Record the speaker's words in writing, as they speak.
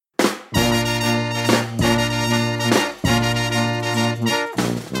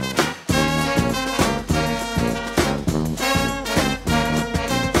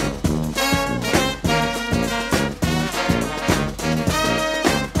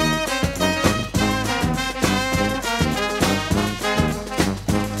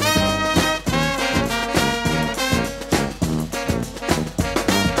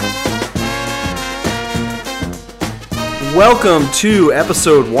welcome to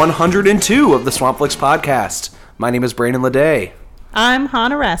episode 102 of the Swampflix podcast. My name is Brandon Leday. I'm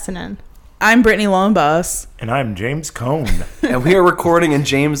Hannah Rassinen. I'm Brittany Lowenboss. And I'm James Cone. And we are recording in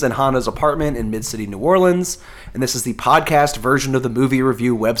James and Hannah's apartment in Mid-City, New Orleans. And this is the podcast version of the movie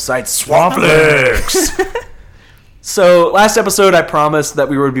review website, Swampflix. So, last episode, I promised that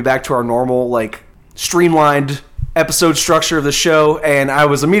we would be back to our normal, streamlined episode structure of the show, and I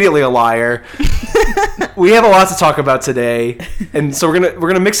was immediately a liar. We have a lot to talk about today, and so we're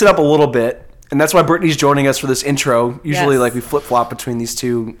gonna mix it up a little bit, and that's why Brittany's joining us for this intro. Usually, we flip-flop between these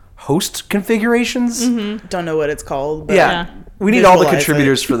two host configurations. Mm-hmm. Don't know what it's called. But yeah, we need all the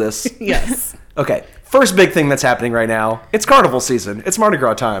contributors for this. Yes. Okay, first big thing that's happening right now, it's Carnival season. It's Mardi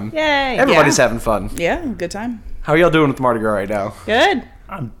Gras time. Yay. Everybody's having fun. Yeah, good time. How are y'all doing with Mardi Gras right now? Good.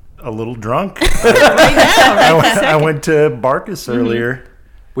 I'm a little drunk. Right now. I went to Barkus earlier.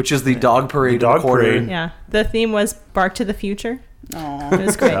 Which is the dog parade. The dog parade. Yeah. The theme was Bark to the Future. Aww. It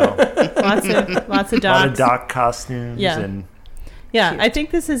was great. So, Lots of dogs. a lot of doc costumes. Yeah. And Yeah, I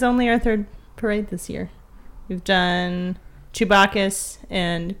think this is only our third parade this year. We've done Chewbacca's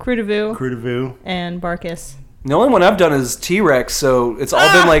and Crew de Vue and Barkus. The only one I've done is T-Rex, so it's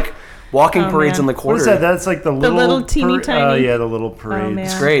all been walking parades in the quarter. What is that? That's like the little teeny tiny. Oh, yeah, the little parade. Oh, man.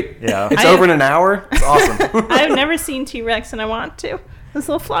 It's great. Yeah. It's over in an hour. It's awesome. I've never seen T-Rex and I want to. Those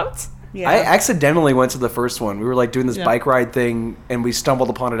little floats. Yeah. I accidentally went to the first one. We were doing this bike ride thing, and we stumbled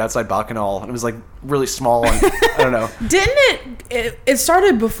upon it outside Bacchanal, and it was really small, and I don't know. Didn't it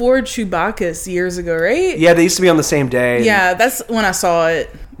started before Chewbacca's years ago, right? Yeah, they used to be on the same day. Yeah, that's when I saw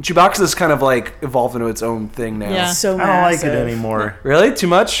it. Chewbacca's is kind of evolved into its own thing now. Yeah. So I don't like massive. it anymore. Really? Too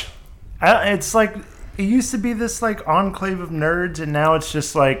much? It's it used to be this enclave of nerds, and now it's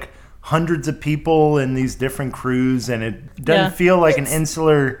just hundreds of people in these different crews, and it doesn't feel like an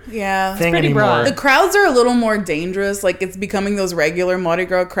insular thing pretty anymore. broad. The crowds are a little more dangerous. It's becoming those regular Mardi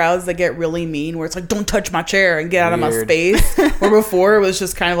Gras crowds that get really mean, where it's don't touch my chair and get out of my space. Where before it was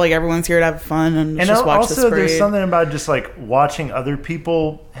just kind of everyone's here to have fun and just watch this parade. There's something about just watching other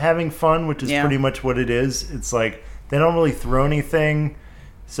people having fun, which is pretty much what it is. It's they don't really throw anything,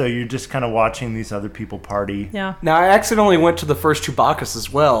 so you're just kind of watching these other people party. Yeah. Now, I accidentally went to the first Chewbacca's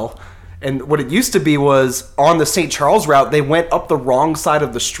as well. And what it used to be was on the St. Charles route, they went up the wrong side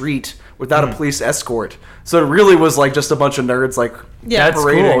of the street without a police escort. So it really was just a bunch of nerds That's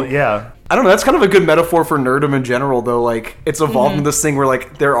parading. cool. Yeah. I don't know. That's kind of a good metaphor for nerdom in general, though. It's evolved into this thing where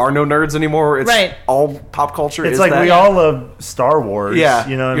there are no nerds anymore. It's all pop culture. It's we all love Star Wars. Yeah,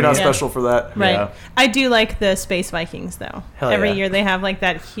 you know what you're I not mean? special for that. Right. Yeah. I do like the Space Vikings, though. Hell Every yeah. year they have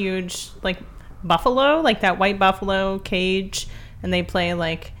that huge buffalo, that white buffalo cage, and they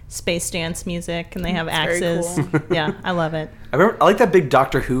play space dance music, and they have axes. Cool. Yeah, I love it. I like that big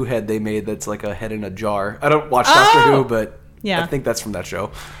Doctor Who head they made that's a head in a jar. I don't watch Doctor Who, but yeah. I think that's from that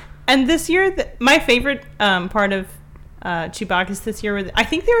show. And this year, my favorite part of Chewbacca's this year, I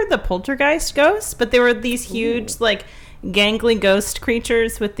think they were the poltergeist ghosts, but they were these huge, gangly ghost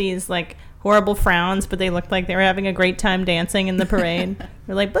creatures with these, horrible frowns, but they looked like they were having a great time dancing in the parade.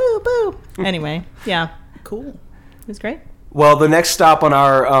 They're boo, boo. Anyway, yeah. Cool. It was great. Well, the next stop on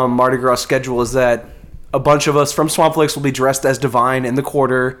our Mardi Gras schedule is that a bunch of us from Swampflix will be dressed as Divine in the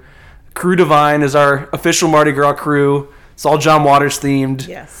quarter. Crew Divine is our official Mardi Gras crew. It's all John Waters themed.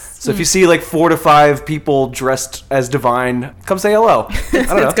 Yes. So if you see 4 to 5 people dressed as Divine, come say hello.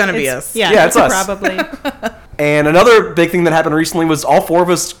 It's gonna be us. Yeah, it's us. Probably. And another big thing that happened recently was all 4 of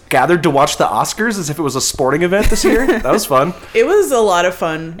us gathered to watch the Oscars as if it was a sporting event this year. That was fun. It was a lot of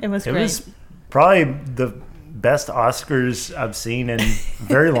fun. It was It great. was probably the best Oscars I've seen in a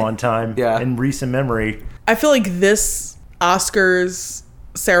very long time. In recent memory. I feel this Oscars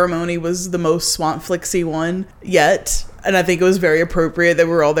ceremony was the most Swampflixy one yet, and I think it was very appropriate that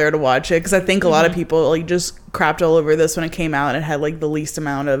we were all there to watch it, because I think a lot of people just crapped all over this when it came out and it had the least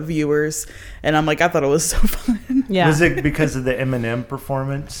amount of viewers, and I'm I thought it was so fun. Yeah. Was it because of the Eminem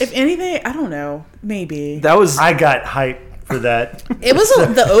performance? If anything, I don't know, maybe I got hyped for that. it was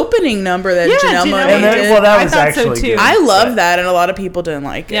the opening number that Janelle Monáe And did. that I was thought so, actually too. good. I love that, and a lot of people didn't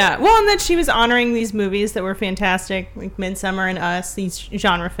like it. Yeah, well, and that she was honoring these movies that were fantastic, like Midsummer and Us, these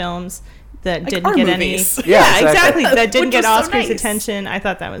genre films that didn't our get movies. any. Yeah, exactly. That didn't Which get was so Oscars nice. attention. I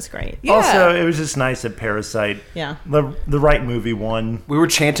thought that was great. Yeah. Also, it was just nice that Parasite, Yeah. the right movie won. We were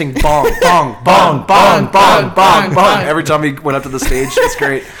chanting bong, bong, bong, bong, bong, bong, bong every time we went up to the stage. It's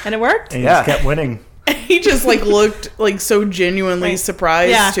great. And it worked. And he just kept winning. He just looked so genuinely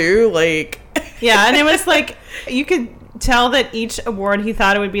surprised too. Yeah, and it was you could tell that each award he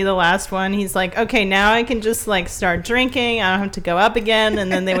thought it would be the last one. He's like, okay, now I can just start drinking. I don't have to go up again.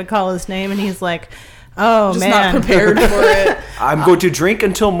 And then they would call his name, and he's like, Oh, Just man. not prepared for it. I'm going to drink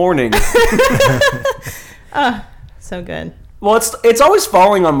until morning. So good. Well, it's always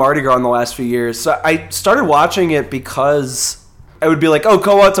falling on Mardi Gras in the last few years. So I started watching it because I would be like, oh,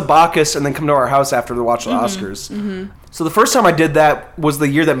 go out to Bacchus and then come to our house after to watch the Oscars. Mm-hmm. So the first time I did that was the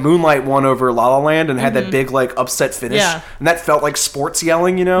year that Moonlight won over La La Land and had that big, like, upset finish. Yeah. And that felt like sports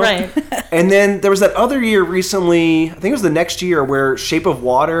yelling, you know? Right. And then there was that other year recently, I think it was the next year, where Shape of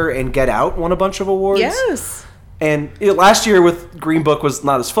Water and Get Out won a bunch of awards. Yes. And last year with Green Book was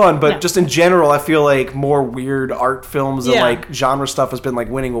not as fun, but No. just in general, I feel like more weird art films and Yeah. like genre stuff has been like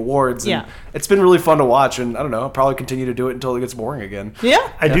winning awards. And Yeah. it's been really fun to watch, and I don't know, I'll probably continue to do it until it gets boring again. Yeah.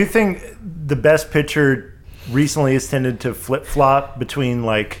 I do think the best picture recently has tended to flip-flop between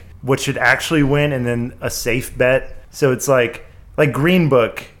like what should actually win and then a safe bet. So it's like Green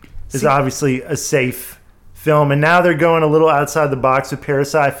Book is obviously a safe film, and now they're going a little outside the box with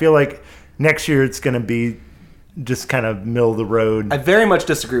Parasite. I feel like next year it's going to be just kind of middle of the road. I very much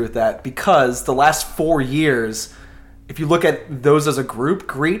disagree with that, because the last 4 years, if you look at those as a group,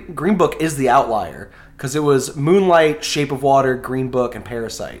 Green Book is the outlier, because it was Moonlight, Shape of Water, Green Book, and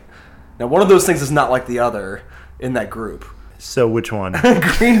Parasite. Now, one of those things is not like the other in that group. So which one?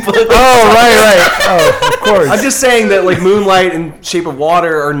 Green Book. Oh, right. Oh, of course. I'm just saying that like Moonlight and Shape of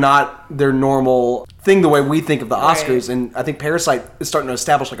Water are not their normal thing the way we think of the Oscars, and I think Parasite is starting to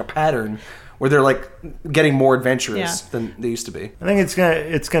establish like a pattern where they're like getting more adventurous than they used to be. I think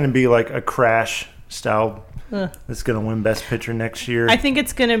it's gonna be like a Crash style. That's gonna win Best Picture next year. I think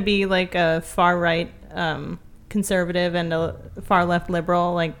it's going to be like a far right conservative and a far left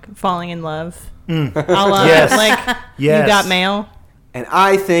liberal, like falling in love. A la, Yes. like Yes. You Got Mail. And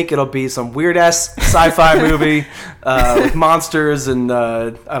I think it'll be some weird ass sci-fi movie with monsters and I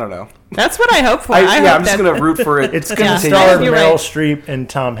don't know. That's what I hope for. I I'm hope just that- gonna root for it. It's gonna Yeah. star You're Meryl right. Streep and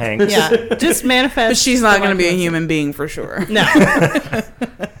Tom Hanks. Yeah, just manifest. But she's not going to be a human being for sure. No.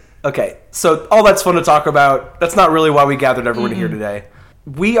 Okay, so all that's fun to talk about. That's not really why we gathered everyone here today.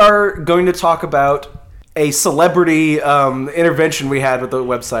 We are going to talk about a celebrity intervention we had with the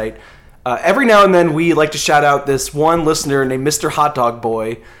website. Every now and then we like to shout out this one listener named Mr. Hot Dog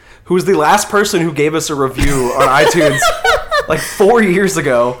Boy, who was the last person who gave us a review on iTunes like 4 years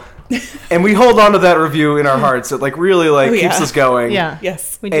ago. And we hold on to that review in our hearts. It like really like keeps us going. Yeah.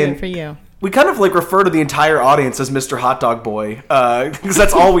 Yes. We do And- it for you. We kind of like refer to the entire audience as Mr. Hot Dog Boy because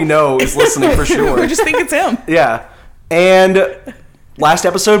that's all we know is listening for sure. We just think it's him. Yeah. And last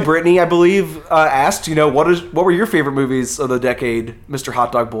episode, Brittany, I believe, asked, what were your favorite movies of the decade, Mr.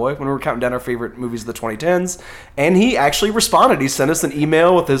 Hot Dog Boy, when we were counting down our favorite movies of the 2010s. And he actually responded. He sent us an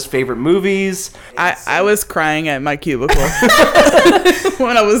email with his favorite movies. I was crying at my cubicle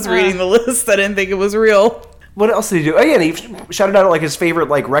when I was reading the list. I didn't think it was real. What else did he do? Oh, yeah, and he shouted out like his favorite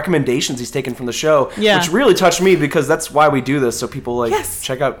like recommendations he's taken from the show, Yeah. which really touched me because that's why we do this, so people like Yes.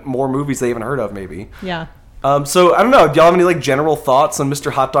 check out more movies they haven't heard of, maybe. Yeah. So I don't know. Do y'all have any like general thoughts on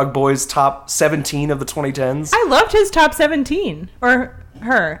Mr. Hot Dog Boy's top 17 of the 2010s? I loved his top 17 or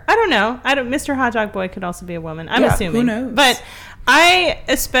her. I don't know. Mr. Hot Dog Boy could also be a woman. I'm Yeah, assuming. who knows? But I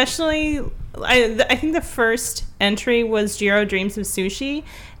think the first entry was Jiro Dreams of Sushi,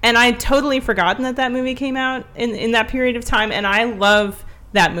 and I'd totally forgotten that movie came out in that period of time, and I love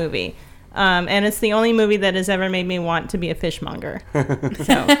that movie. And it's the only movie that has ever made me want to be a fishmonger.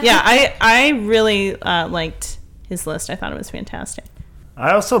 So yeah, I really liked his list. I thought it was fantastic.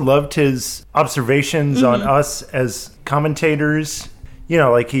 I also loved his observations on us as commentators.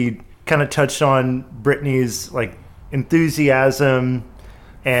 Like he kind of touched on Britney's like enthusiasm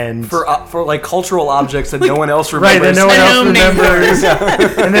and For like cultural objects that no one else right remembers. that no one else Unknown remembers.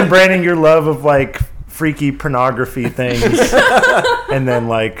 And then Brandon, your love of like freaky pornography things, and then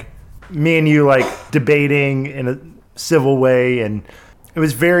like me and you like debating in a civil way, and it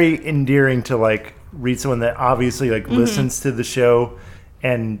was very endearing to like read someone that obviously like listens to the show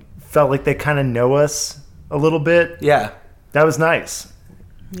and felt like they kind of know us a little bit. Yeah. That was nice.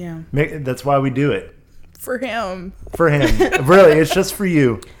 Yeah. That's why we do it. For him. For him. Really, it's just for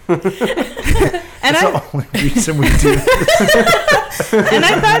you. And That's the only reason we do this. And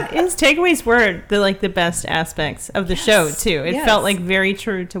I thought his takeaways were the best aspects of the show too. It Yes. felt like very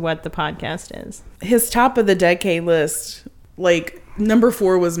true to what the podcast is. His top of the decade list, like number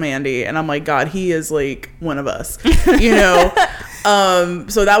 4 was Mandy, and I'm like, God, he is like one of us, so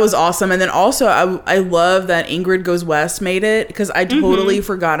that was awesome. And then also I love that Ingrid Goes West made it, because I totally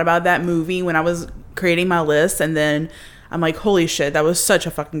forgot about that movie when I was creating my list, and then I'm like, holy shit, that was such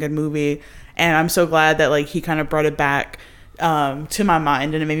a fucking good movie. And I'm so glad that like he kind of brought it back to my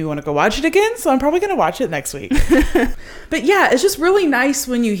mind, and it made me want to go watch it again. So I'm probably going to watch it next week. But yeah, it's just really nice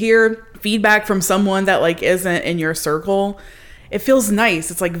when you hear feedback from someone that like isn't in your circle, it feels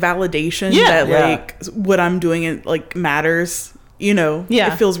nice. It's like validation that like what I'm doing it like matters. You know,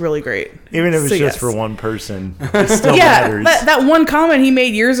 it feels really great. Even if it's just for one person, it still matters. That one comment he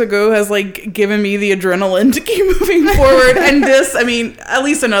made years ago has like given me the adrenaline to keep moving forward. And this, I mean, at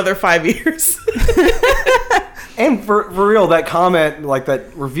least another 5 years. And for real, that comment, like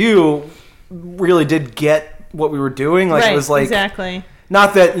that review, really did get what we were doing. Like it was like exactly.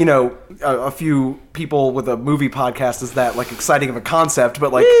 Not that, you know, a few people with a movie podcast is that like exciting of a concept,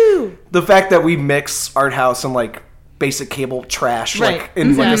 but like the fact that we mix art house and like basic cable trash like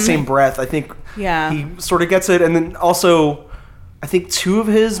in like the same breath, I think he sort of gets it. And then also I think 2 of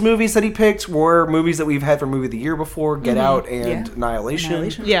his movies that he picked were movies that we've had for movie of the year before, Get Out and Annihilation.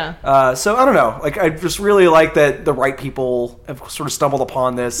 So I don't know, like I just really like that the right people have sort of stumbled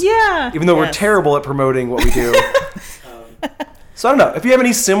upon this, even though we're terrible at promoting what we do. So I don't know if you have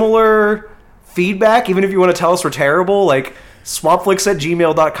any similar feedback, even if you want to tell us we're terrible, like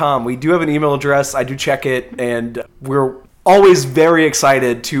swampflix@gmail.com. We do have an email address. I do check it, and we're always very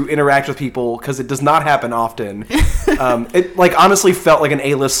excited to interact with people because it does not happen often. It like honestly felt like an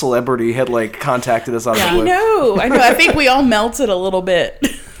A-list celebrity had like contacted us on the blue. I know. I think we all melted a little bit.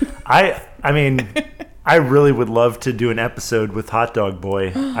 I mean, I really would love to do an episode with Hot Dog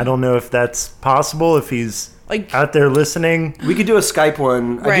Boy. I don't know if that's possible, if he's like out there listening. We could do a Skype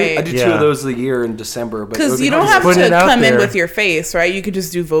one. Right. I do 2 of those a year in December. Because you don't have to come in with your face, right? You could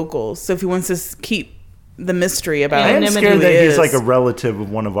just do vocals. So if he wants to keep the mystery about him. I'm scared that he's like a relative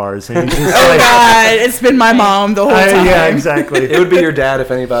of one of ours. And he's just God, it's been my mom the whole time. Yeah, exactly. It would be your dad if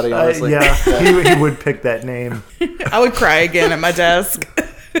anybody, honestly. He would pick that name. I would cry again at my desk.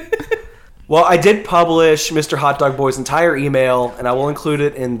 Well, I did publish Mr. Hot Dog Boy's entire email, and I will include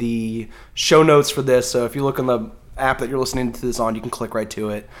it in the show notes for this. So if you look in the app that you're listening to this on, you can click right to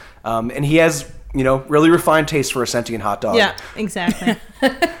it. And he has, you know, really refined taste for a sentient hot dog. Yeah, exactly.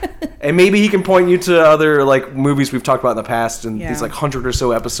 And maybe he can point you to other like movies we've talked about in the past and these like 100 or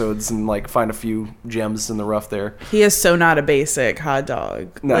so episodes and like find a few gems in the rough there. He is so not a basic hot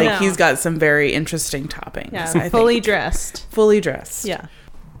dog. No. He's got some very interesting toppings. Yeah, fully dressed. Fully dressed. Yeah.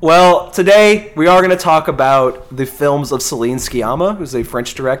 Well, today we are going to talk about the films of Céline Sciamma, who's a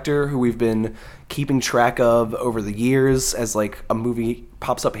French director who we've been keeping track of over the years as like a movie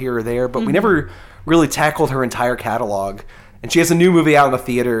pops up here or there, but we never really tackled her entire catalog. And she has a new movie out in the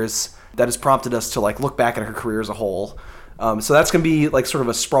theaters that has prompted us to like look back at her career as a whole. So that's going to be like sort of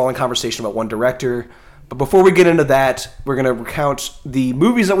a sprawling conversation about one director. But before we get into that, we're going to recount the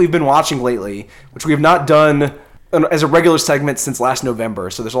movies that we've been watching lately, which we have not done as a regular segment since last November,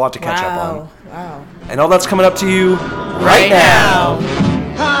 so there's a lot to catch up on. Wow. And all that's coming up to you right now.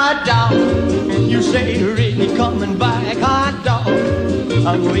 Hot dog, you say you're really coming back. Hot dog,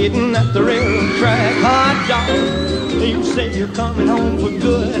 I'm waiting at the railroad track. Hot dog, you say you're coming home for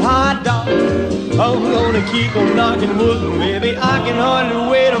good. Hot dog, I'm gonna keep on knocking wood. Baby, I can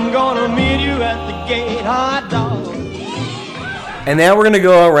hardly wait. I'm gonna meet you at the gate. Hot dog. And now we're going to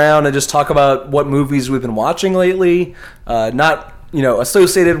go around and just talk about what movies we've been watching lately, not, you know,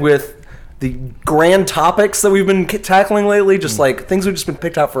 associated with the grand topics that we've been tackling lately, just like things we've just been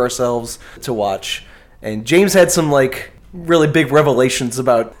picked out for ourselves to watch. And James had some like really big revelations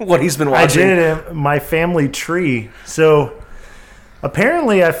about what he's been watching. I did my family tree. So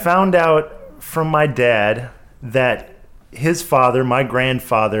apparently I found out from my dad that his father, my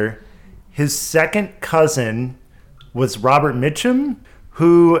grandfather, his second cousin was Robert Mitchum,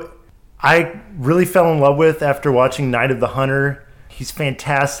 who I really fell in love with after watching Night of the Hunter. He's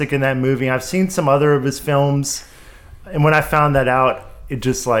fantastic in that movie. I've seen some other of his films, and when I found that out, it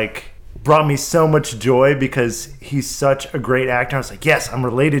just like brought me so much joy because he's such a great actor. I was like, yes, I'm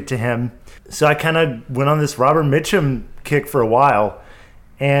related to him. So I kind of went on this Robert Mitchum kick for a while,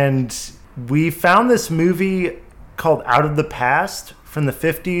 and we found this movie called Out of the Past from the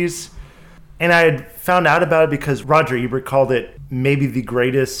 50s. And I had found out about it because Roger Ebert called it maybe the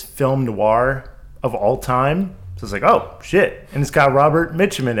greatest film noir of all time. So I was like, oh, shit. And it's got Robert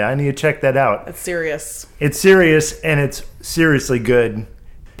Mitchum in it. I need to check that out. It's serious. It's serious, and it's seriously good.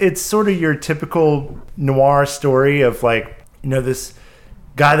 It's sort of your typical noir story of like, you know, this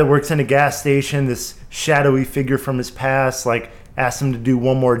guy that works in a gas station, this shadowy figure from his past, like asks him to do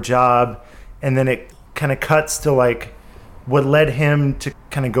one more job. And then it kind of cuts to like what led him to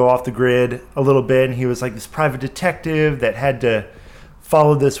kind of go off the grid a little bit. And he was like this private detective that had to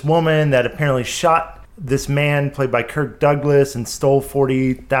follow this woman that apparently shot this man played by Kirk Douglas and stole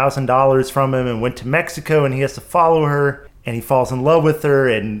 $40,000 from him and went to Mexico, and he has to follow her, and he falls in love with her,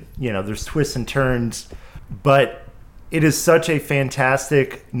 and you know there's twists and turns. But it is such a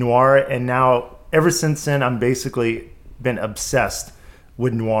fantastic noir, and now ever since then I'm basically been obsessed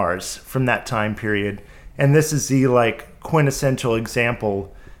with noirs from that time period. And this is the like quintessential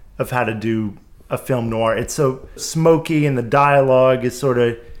example of how to do a film noir. It's so smoky, and the dialogue is sort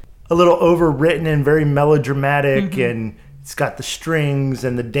of a little overwritten and very melodramatic, and it's got the strings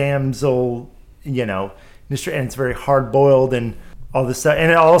and the damsel, you know, and it's very hard boiled and all this stuff. And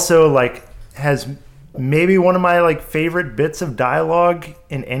it also like has maybe one of my like favorite bits of dialogue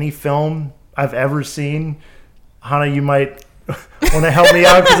in any film I've ever seen. Hannah, you might want to help me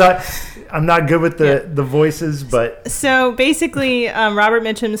out because I'm not good with the voices, but so basically, Robert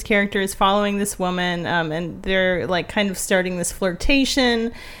Mitchum's character is following this woman, and they're like kind of starting this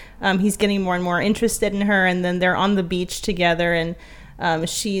flirtation. He's getting more and more interested in her, and then they're on the beach together, and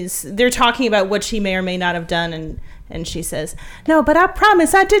they're talking about what she may or may not have done, and she says, "No, but I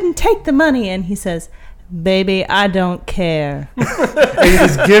promise I didn't take the money," and he says, "Baby, I don't care." And he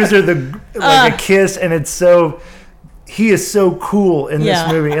just gives her a kiss, and it's so. He is so cool in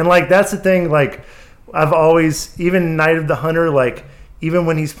this movie. And like that's the thing, like I've always, even Night of the Hunter, like even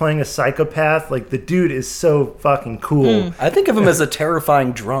when he's playing a psychopath, like the dude is so fucking cool. I think of him as a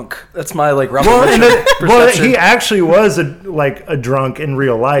terrifying drunk. That's my like Robert Well, Mitchum well, perception. he actually was a drunk in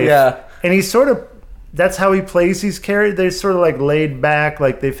real life. Yeah. And he's sort of, that's how he plays these characters. They're sort of like laid back,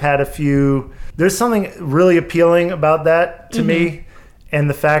 like they've had a few. There's something really appealing about that to me. And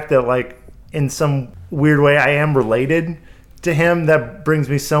the fact that like in some weird way I am related to him, that brings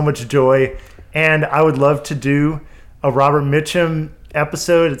me so much joy. And I would love to do a Robert Mitchum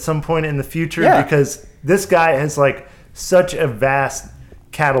episode at some point in the future, because this guy has like such a vast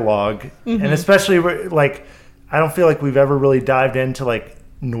catalog, and especially like I don't feel like we've ever really dived into like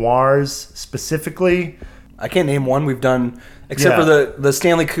noirs specifically. I can't name one we've done except for the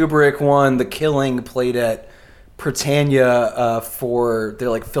Stanley Kubrick one, The Killing, played at Britannia for their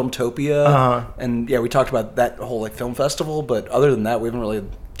like Filmtopia, and we talked about that whole like film festival. But other than that, we haven't really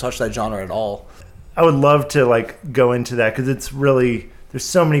touched that genre at all. I would love to like go into that because it's really, there's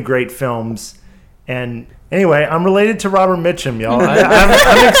so many great films. And anyway, I'm related to Robert Mitchum, y'all.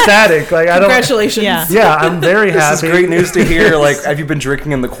 I'm ecstatic. Like Congratulations. Yeah, I'm very happy. This is great news to hear. Like, have you been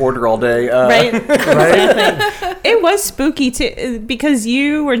drinking in the quarter all day? Right. Right? It was spooky too, because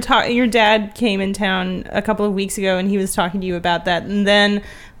you were your dad came in town a couple of weeks ago, and he was talking to you about that. And then,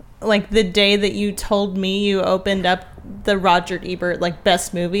 like the day that you told me, you opened up the Roger Ebert like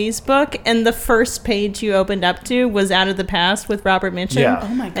best movies book, and the first page you opened up to was Out of the Past with Robert Mitchum. Yeah. Oh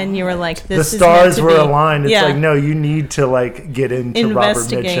my God. And you were like, The this is stars meant to were be. aligned. It's Yeah. like, no, you need to like get into Robert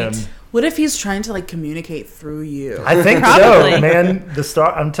Investigate. Mitchum. What if he's trying to like communicate through you? I think Probably. so, man. The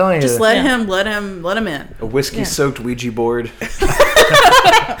star, I'm telling you. Just let him in. A whiskey-soaked Ouija board.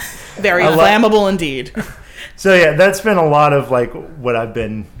 Very flammable indeed. So yeah, that's been a lot of like what I've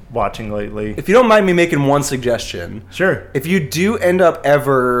been watching lately. If you don't mind me making one suggestion, Sure. if you do end up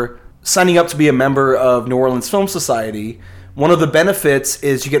ever signing up to be a member of New Orleans Film Society, one of the benefits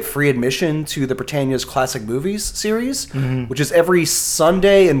is you get free admission to the Britannia's Classic Movies series, which is every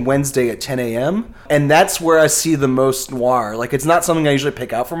Sunday and Wednesday at 10 a.m. And that's where I see the most noir. Like, it's not something I usually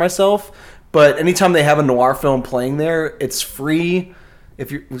pick out for myself, but anytime they have a noir film playing there, it's free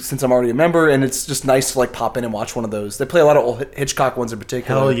since I'm already a member, and it's just nice to like pop in and watch one of those. They play a lot of old Hitchcock ones in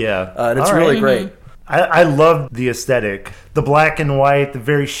particular. Hell yeah. And it's All right. really great. I love the aesthetic. The black and white, the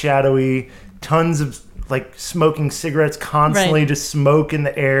very shadowy, tons of like smoking cigarettes, constantly Right. just smoke in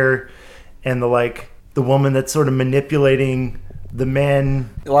the air, and the woman that's sort of manipulating the men.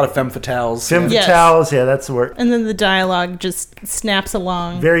 A lot of femme fatales. Femme Yes. fatales, yeah, that's the word. And then the dialogue just snaps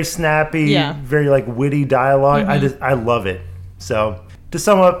along. Very snappy, Yeah. very like witty dialogue. I love it. So to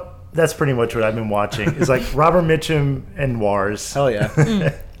sum up, that's pretty much what I've been watching. It's like Robert Mitchum and noirs. Hell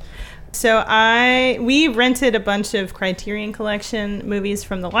yeah. So we rented a bunch of Criterion Collection movies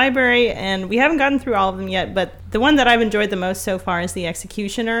from the library, and we haven't gotten through all of them yet, but the one that I've enjoyed the most so far is The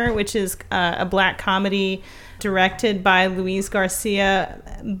Executioner, which is a black comedy directed by Luis Garcia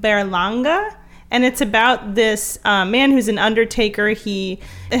Berlanga. And it's about this man who's an undertaker. He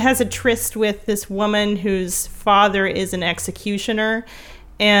has a tryst with this woman whose father is an executioner.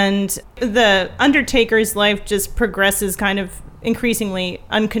 And the undertaker's life just progresses kind of increasingly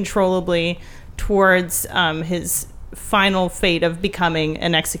uncontrollably towards his final fate of becoming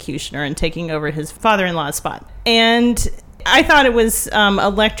an executioner and taking over his father-in-law's spot. And I thought it was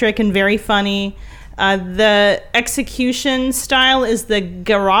electric and very funny. The execution style is the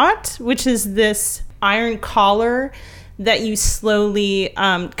garrote, which is this iron collar that you slowly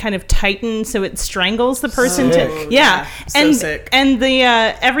kind of tighten so it strangles the person. So sick. And the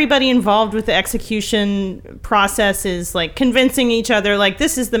everybody involved with the execution process is like convincing each other like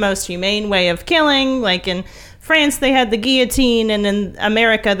this is the most humane way of killing. Like in France they had the guillotine, and in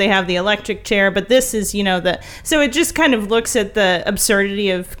America they have the electric chair, but this is, so it just kind of looks at the absurdity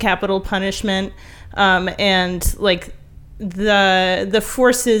of capital punishment, and like the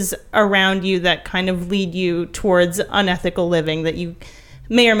forces around you that kind of lead you towards unethical living that you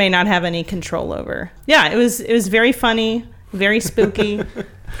may or may not have any control over. Yeah, it was very funny, very spooky.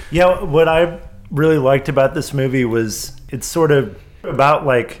 Yeah, what I really liked about this movie was it's sort of about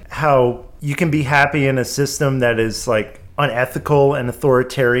like how you can be happy in a system that is like unethical and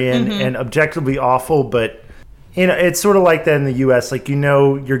authoritarian and objectively awful, but it's sort of like that in the U.S. Like,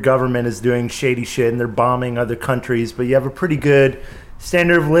 your government is doing shady shit and they're bombing other countries, but you have a pretty good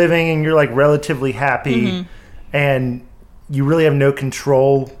standard of living and you're like relatively happy, and you really have no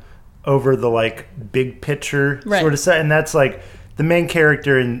control over the like big picture sort of stuff. And that's like the main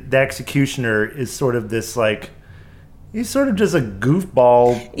character in The Executioner is sort of this like, he's sort of just a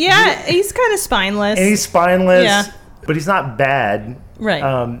goofball. Yeah, he's kind of spineless. And he's spineless, but he's not bad.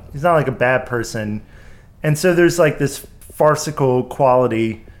 Right. He's not like a bad person. And so there's like this farcical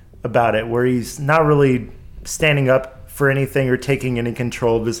quality about it where he's not really standing up for anything or taking any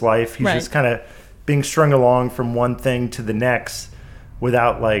control of his life. He's just kind of being strung along from one thing to the next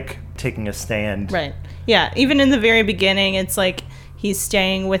without like taking a stand. Right. Yeah. Even in the very beginning, it's like he's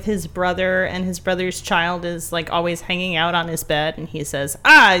staying with his brother, and his brother's child is like always hanging out on his bed, and he says,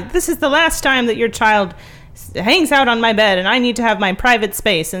 this is the last time that your child hangs out on my bed and I need to have my private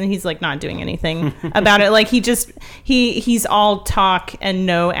space. And he's like not doing anything about it. Like he's all talk and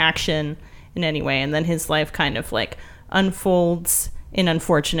no action in any way. And then his life kind of like unfolds in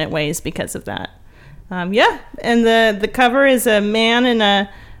unfortunate ways because of that. And the cover is a man in a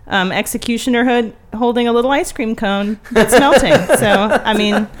executioner hood holding a little ice cream cone that's melting. So, I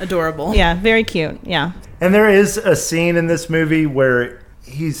mean, adorable. Yeah, very cute. Yeah. And there is a scene in this movie where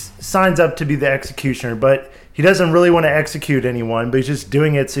he signs up to be the executioner, but he doesn't really want to execute anyone, but he's just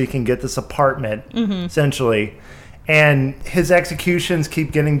doing it so he can get this apartment, essentially. And his executions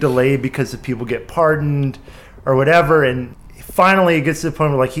keep getting delayed because of people get pardoned or whatever. And finally it gets to the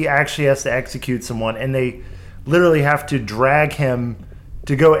point where like he actually has to execute someone, and they literally have to drag him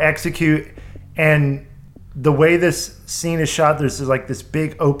to go execute. And the way this scene is shot, there's like this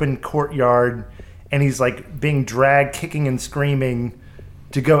big open courtyard, and he's like being dragged, kicking and screaming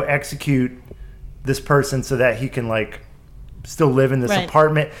to go execute this person so that he can like still live in this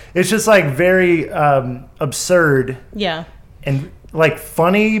apartment. It's just like very absurd. Yeah. And like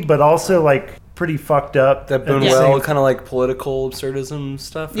funny, but also like pretty fucked up. That Buñuel kind of like political absurdism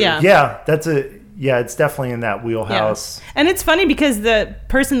stuff. Yeah. Yeah, it's definitely in that wheelhouse. Yeah. And it's funny because the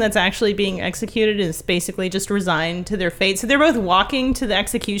person that's actually being executed is basically just resigned to their fate. So they're both walking to the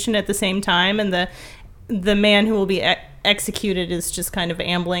execution at the same time, and the man who will be executed is just kind of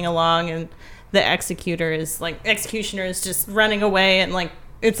ambling along, and the executioner is just running away, and like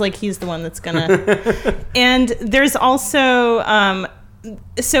it's like he's the one that's gonna. And there's also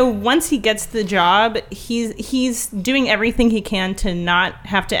so once he gets the job, he's doing everything he can to not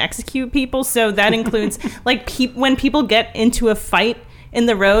have to execute people. So that includes like when people get into a fight in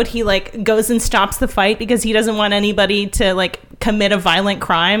the road, he like goes and stops the fight because he doesn't want anybody to like commit a violent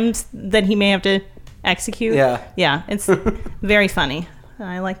crime that he may have to execute. Yeah, it's very funny.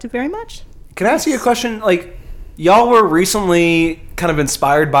 I liked it very much. Can I ask you a question? Like, y'all were recently kind of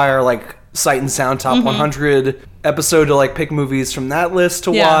inspired by our like Sight and Sound Top 100 episode to like pick movies from that list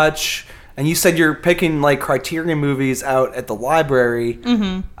to watch, and you said you're picking like Criterion movies out at the library.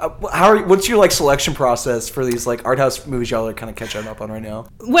 What's your like selection process for these like art house movies y'all are kind of catching up on right now?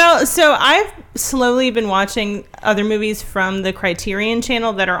 Well, so I've slowly been watching other movies from the Criterion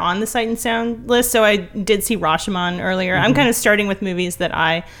channel that are on the Sight and Sound list. So I did see Rashomon earlier. I'm kind of starting with movies that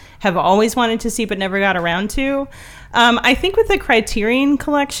I have always wanted to see but never got around to. I think with the Criterion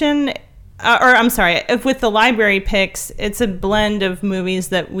collection, with the library picks, it's a blend of movies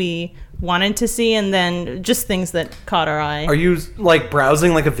that we wanted to see and then just things that caught our eye. Are you like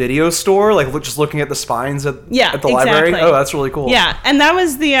browsing like a video store, like just looking at the spines at the library? Oh, that's really cool. Yeah, and that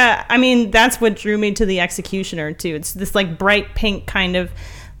was the that's what drew me to The Executioner too. It's this like bright pink kind of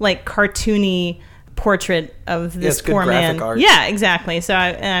like cartoony portrait of this poor man. Art. Yeah, exactly. So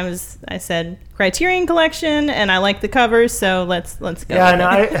I said Criterion collection, and I like the covers, so let's go. Yeah,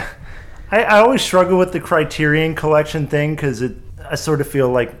 and I always struggle with the Criterion collection thing because I sort of feel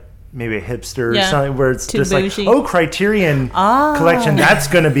like maybe a hipster or something where it's just bougie. Like, Criterion collection, that's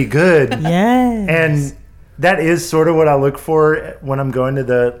going to be good. Yes. And that is sort of what I look for when I'm going to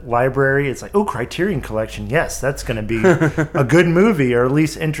the library. It's like, oh, Criterion Collection. Yes, that's going to be a good movie, or at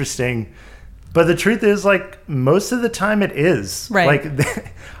least interesting. But the truth is, like, most of the time it is. Right.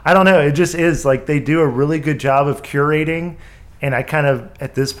 Like, I don't know. It just is. Like, they do a really good job of curating, and I kind of,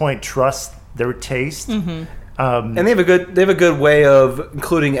 at this point, trust their taste. Mm-hmm. And they have a good way of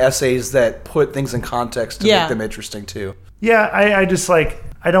including essays that put things in context to make them interesting too. Yeah, I just like,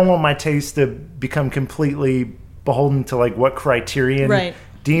 I don't want my taste to become completely beholden to like what Criterion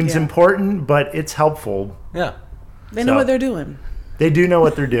deems important, but it's helpful. Yeah, they know what they're doing. They do know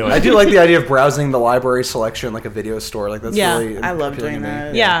what they're doing. I do like the idea of browsing the library selection like a video store. Like that's really I love doing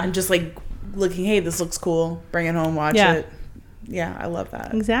that. Yeah, and just like looking, hey, this looks cool. Bring it home, watch it. Yeah, I love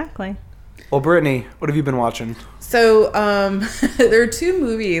that. Exactly. Well, Brittany, what have you been watching? So, there are two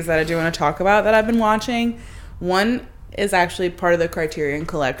movies that I do want to talk about that I've been watching. One is actually part of the Criterion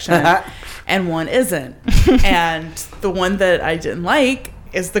Collection, and one isn't. And the one that I didn't like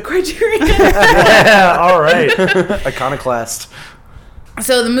is the Criterion. Yeah, all right. Iconoclast.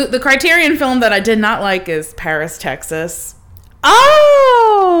 So, the Criterion film that I did not like is Paris, Texas.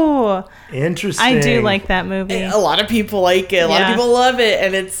 Oh! Interesting. I do like that movie. A lot of people like it. A lot of people love it.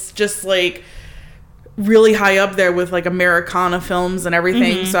 And it's just like really high up there with like Americana films and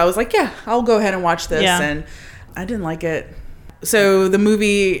everything. Mm-hmm. So I was like, yeah, I'll go ahead and watch this. Yeah. And I didn't like it. So the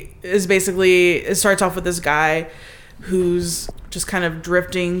movie is basically, it starts off with this guy who's just kind of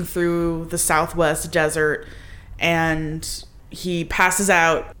drifting through the Southwest desert, and he passes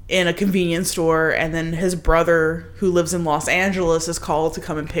out in a convenience store, and then his brother, who lives in Los Angeles, is called to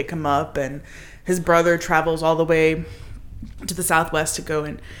come and pick him up, and his brother travels all the way to the Southwest to go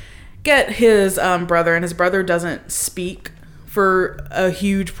and get his brother, and his brother doesn't speak for a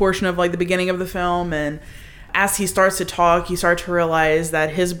huge portion of like the beginning of the film, and as he starts to talk, you start to realize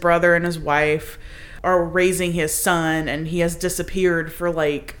that his brother and his wife are raising his son, and he has disappeared for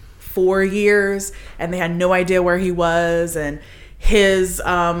like 4 years, and they had no idea where he was, and his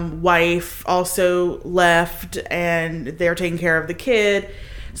wife also left, and they're taking care of the kid.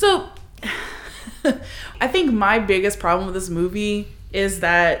 So I think my biggest problem with this movie is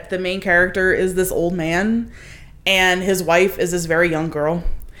that the main character is this old man, and his wife is this very young girl,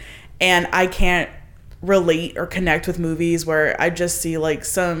 and I can't relate or connect with movies where I just see like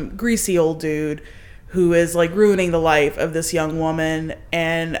some greasy old dude who is like ruining the life of this young woman,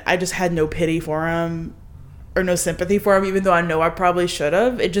 and I just had no pity for him or no sympathy for him, even though I know I probably should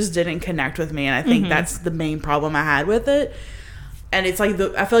have. It just didn't connect with me, and I think that's the main problem I had with it. And it's like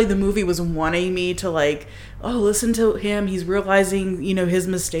I feel like the movie was wanting me to like, oh, listen to him, he's realizing, you know, his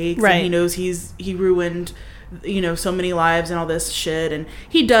mistakes, and he knows he ruined, you know, so many lives and all this shit, and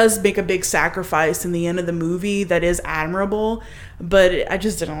he does make a big sacrifice in the end of the movie that is admirable, but I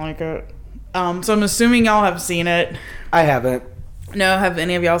just didn't like it. So I'm assuming y'all have seen it. I haven't. No, have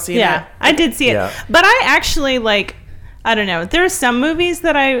any of y'all seen it? Yeah, I did see it. But I actually like, I don't know, there are some movies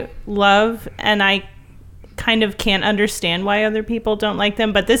that I love, and I kind of can't understand why other people don't like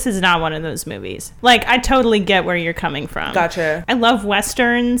them, but this is not one of those movies. Like, I totally get where you're coming from. Gotcha. I love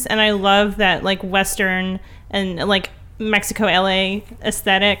Westerns, and I love that, like, Western and, like, Mexico, LA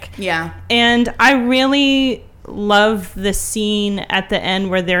aesthetic. Yeah. And I really love the scene at the end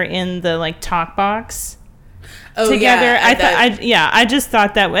where they're in the, like, talk box together. I just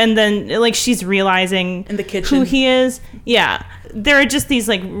thought that, and then like she's realizing in the kitchen who he is. Yeah, there are just these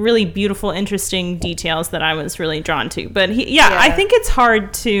like really beautiful, interesting details that I was really drawn to. But I think it's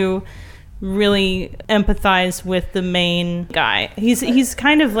hard to really empathize with the main guy. He's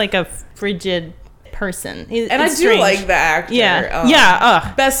kind of like a frigid person, and I do strange. Like the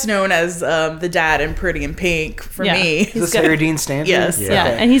actor. Best known as the dad in Pretty in Pink for me. Is this Harry Dean Stanton? Yes. Yeah,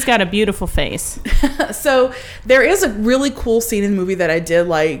 and he's got a beautiful face. So there is a really cool scene in the movie that I did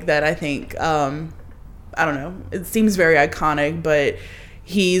like, that I think I don't know, it seems very iconic, but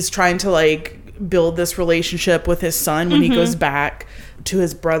he's trying to like build this relationship with his son when he goes back to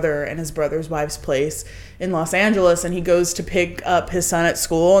his brother and his brother's wife's place in Los Angeles, and he goes to pick up his son at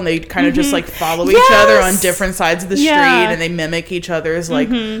school, and they kind of just like follow each other on different sides of the street, and they mimic each other's like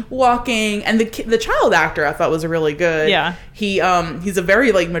walking, and the child actor I thought was really good. He's a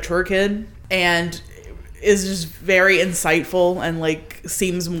very like mature kid, and is just very insightful, and like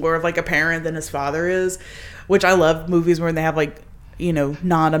seems more of like a parent than his father is, which I love movies where they have like, you know,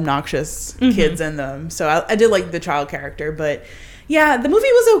 non-obnoxious kids in them. So I did like the child character, but yeah, the movie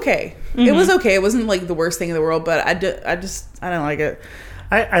was okay. It was okay. It wasn't like the worst thing in the world, but I didn't like it.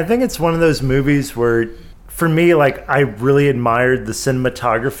 I think it's one of those movies where, for me, like, I really admired the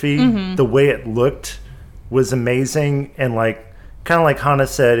cinematography. The way it looked was amazing, and like, kind of like Hannah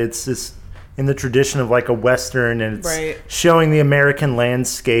said, it's this in the tradition of like a Western, and it's Right. showing the American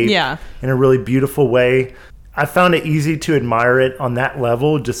landscape Yeah. in a really beautiful way. I found it easy to admire it on that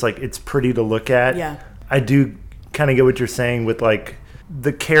level, just like it's pretty to look at. Yeah. I do kind of get what you're saying with like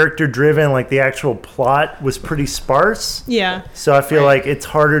the character driven, like the actual plot was pretty sparse. Yeah. So I feel like it's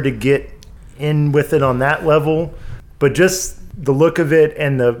harder to get in with it on that level. But just the look of it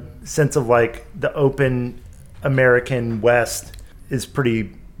and the sense of like the open American West is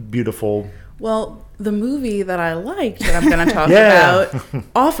pretty beautiful. Well, the movie that I liked that I'm going to talk Yeah. about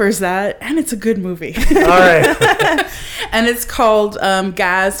offers that, and it's a good movie. All right. And it's called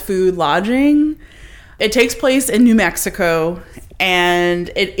Gas, Food, Lodging. It takes place in New Mexico, and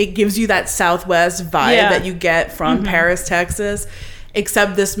it gives you that Southwest vibe Yeah. that you get from Paris, Texas,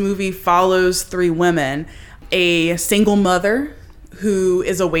 except this movie follows three women. A single mother who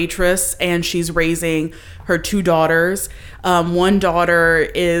is a waitress, and she's raising her two daughters. One daughter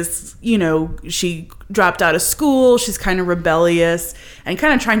is, she dropped out of school. She's kind of rebellious and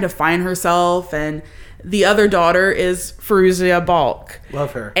kind of trying to find herself. And the other daughter is Fairuza Balk.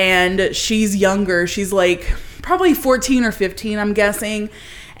 Love her. And she's younger. She's like probably 14 or 15, I'm guessing.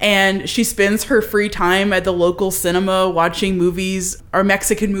 And she spends her free time at the local cinema watching movies, or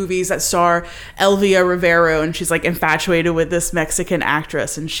Mexican movies that star Elvia Rivero. And she's like infatuated with this Mexican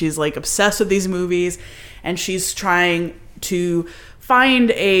actress. And she's like obsessed with these movies. And she's trying to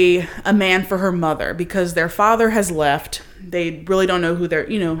find a man for her mother because their father has left. They really don't know who they're,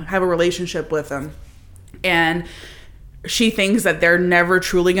 have a relationship with him. And she thinks that they're never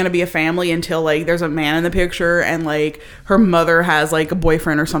truly going to be a family until like there's a man in the picture and like her mother has like a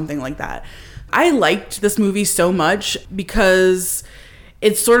boyfriend or something like that. I liked this movie so much because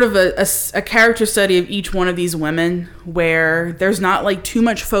it's sort of a character study of each one of these women where there's not like too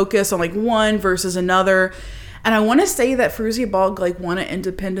much focus on like one versus another. And I want to say that Fairuza Balk like won an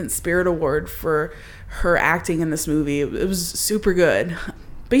Independent Spirit Award for her acting in this movie. It was super good.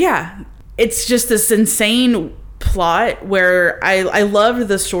 But yeah, it's just this insane plot where I loved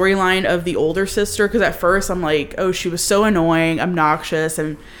the storyline of the older sister, because at first I'm like, oh, she was so annoying, obnoxious,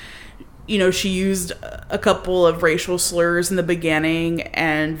 and she used a couple of racial slurs in the beginning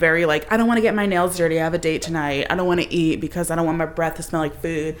and very like, I don't want to get my nails dirty, I have a date tonight, I don't want to eat because I don't want my breath to smell like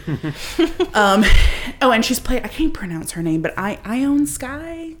food. And she's played, I can't pronounce her name, but Ione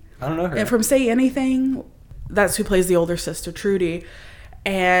Skye, I don't know her. and from Say Anything, that's who plays the older sister, Trudy.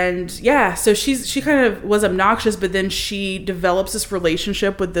 And yeah, so she kind of was obnoxious, but then she develops this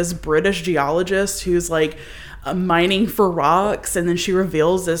relationship with this British geologist who's like mining for rocks, and then she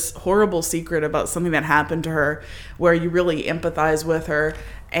reveals this horrible secret about something that happened to her where you really empathize with her.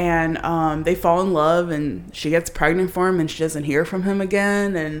 And they fall in love, and she gets pregnant for him, and she doesn't hear from him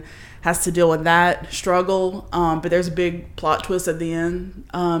again and has to deal with that struggle. But there's a big plot twist at the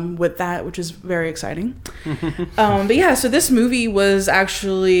end with that, which is very exciting. But yeah, so this movie was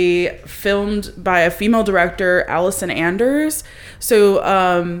actually filmed by a female director, Allison Anders.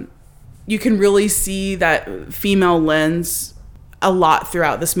 So you can really see that female lens a lot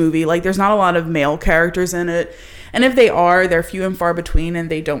throughout this movie. Like, there's not a lot of male characters in it. And if they are, they're few and far between, and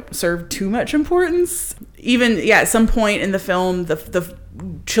they don't serve too much importance. Even, at some point in the film, the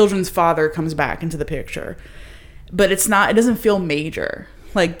children's father comes back into the picture. But it doesn't feel major.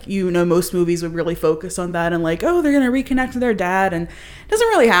 Like, most movies would really focus on that and like, oh, they're going to reconnect with their dad. And it doesn't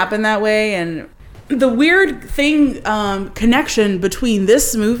really happen that way. And the weird thing, connection between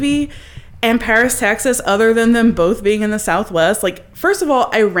this movie and Paris, Texas, other than them both being in the Southwest, like, first of all,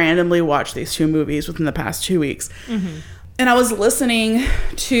 I randomly watched these two movies within the past 2 weeks. Mm-hmm. And I was listening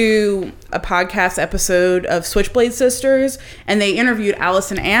to a podcast episode of Switchblade Sisters, and they interviewed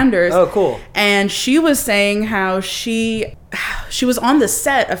Allison Anders. Oh, cool. And she was saying how she was on the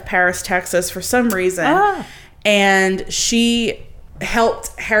set of Paris, Texas for some reason. And she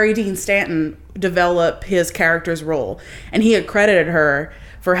helped Harry Dean Stanton develop his character's role. And he had credited her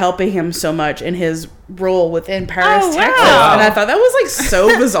for helping him so much in his role within Paris, Texas. Wow. And I thought that was like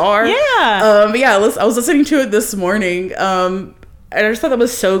so bizarre. Yeah. But yeah, I was listening to it this morning. And I just thought that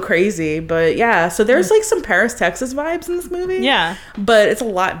was so crazy. But yeah, so there's like some Paris, Texas vibes in this movie. Yeah. But it's a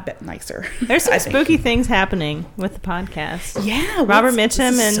lot nicer. There's some I think. spooky things happening with the podcast. Yeah. Robert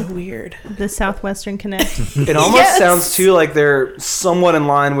Mitchum this is and so weird. the Southwestern Connect. It almost Yes. sounds too like they're somewhat in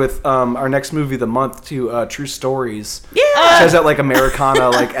line with our next movie of the month, too, True Stories. Yeah. Which has that like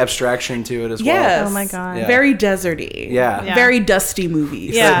Americana like abstraction to it as Yes. well. Oh my God. Yeah. Very deserty. Yeah. Yeah. Very dusty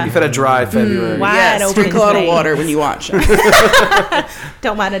movies. Yeah. You've had a dry February. Wow. Yes, Wide open drink a lot of vein. water when you watch it.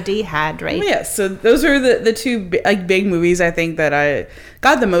 Don't want to dehydrate. Yeah, so those are the two big movies I think that I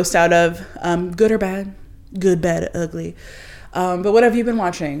got the most out of. Good or bad? Good, bad, ugly. But what have you been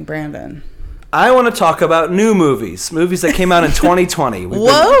watching, Brandon? I want to talk about new movies that came out in 2020.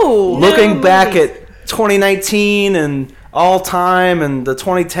 Whoa! Looking back at 2019 and all time and the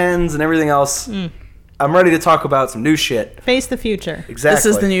 2010s and everything else. I'm ready to talk about some new shit. Face the future. Exactly. This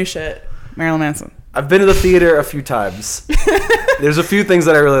is the new shit. Marilyn Manson. I've been to the theater a few times. There's a few things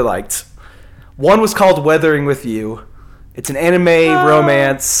that I really liked. One was called Weathering with You. It's an anime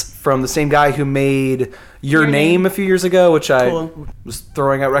romance from the same guy who made Your Name a few years ago, which I was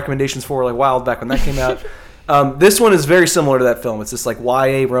throwing out recommendations for like wild back when that came out. This one is very similar to that film. It's this like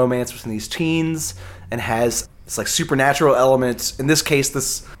YA romance between these teens and has this like supernatural element. In this case,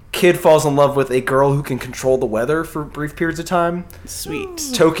 this kid falls in love with a girl who can control the weather for brief periods of time.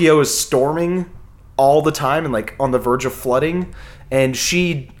 Sweet. Tokyo is storming all the time and like on the verge of flooding. And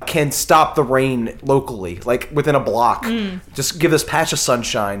she can stop the rain locally, like within a block. Just give this patch of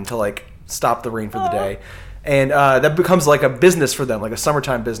sunshine to like stop the rain for the day. And that becomes like a business for them, like a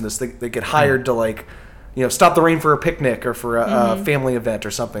summertime business. They get hired to like, you know, stop the rain for a picnic or for a family event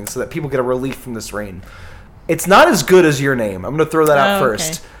or something so that people get a relief from this rain. It's not as good as Your Name. I'm going to throw that out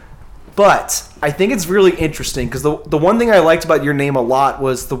first. But I think it's really interesting because the one thing I liked about Your Name a lot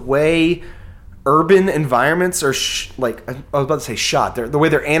was the way urban environments are I was about to say shot. The way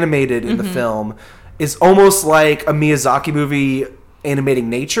they're animated in the film is almost like a Miyazaki movie animating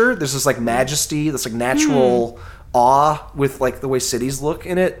nature. There's this like majesty, this like natural awe with like the way cities look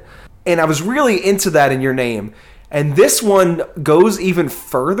in it. And I was really into that in Your Name. And this one goes even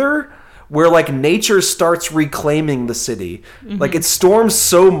further where like nature starts reclaiming the city. Like it storms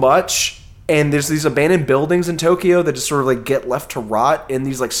so much and there's these abandoned buildings in Tokyo that just sort of like get left to rot in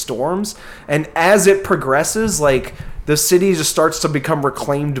these like storms. And as it progresses, like the city just starts to become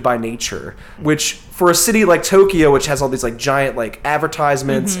reclaimed by nature, which for a city like Tokyo, which has all these like giant like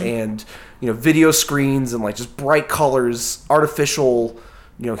advertisements and, you know, video screens and like just bright colors, artificial,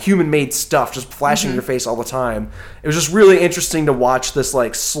 you know, human-made stuff just flashing in your face all the time. It was just really interesting to watch this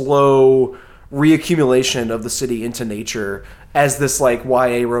like slow reaccumulation of the city into nature as this like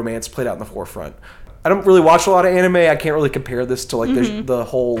YA romance played out in the forefront. I don't really watch a lot of anime. I can't really compare this to like the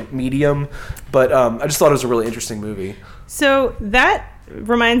whole medium, but I just thought it was a really interesting movie. So that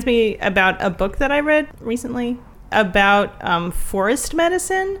reminds me about a book that I read recently about forest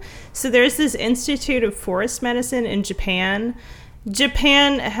medicine. So there's this Institute of Forest Medicine in Japan.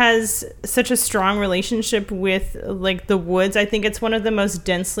 Japan has such a strong relationship with like the woods. I think it's one of the most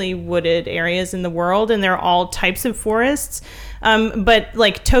densely wooded areas in the world, and there are all types of forests. But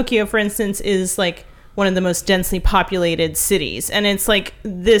like Tokyo, for instance, is like one of the most densely populated cities, and it's like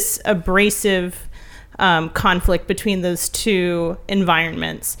this abrasive conflict between those two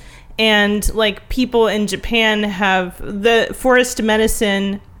environments. And like people in Japan have the Forest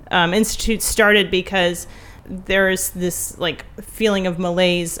Medicine Institute started because there's this like feeling of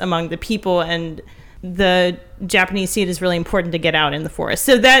malaise among the people, and the Japanese see it as really important to get out in the forest.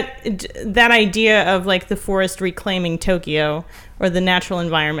 So that idea of like the forest reclaiming Tokyo or the natural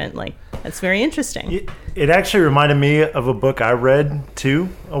environment, like that's very interesting. It actually reminded me of a book I read too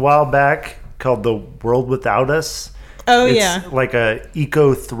a while back called The World Without Us. Oh, it's like a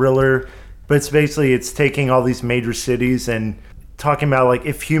eco thriller, but it's taking all these major cities and talking about like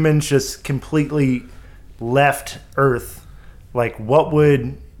if humans just completely left Earth, like what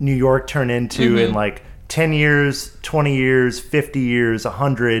would New York turn into in like 10 years, 20 years, 50 years,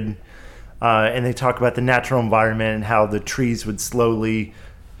 100? And they talk about the natural environment and how the trees would slowly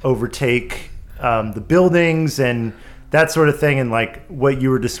overtake the buildings and that sort of thing. And like what you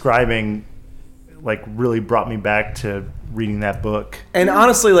were describing like really brought me back to reading that book. And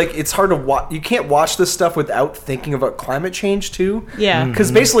honestly, like it's hard to watch. You can't watch this stuff without thinking about climate change too. Yeah.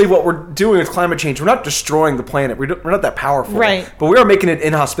 Because basically what we're doing with climate change, we're not destroying the planet. We're not that powerful. Right. But we are making it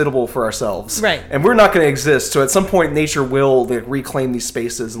inhospitable for ourselves. Right. And we're not going to exist. So at some point, nature will like reclaim these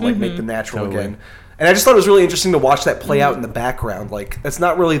spaces and like make them natural again. And I just thought it was really interesting to watch that play out in the background. Like, that's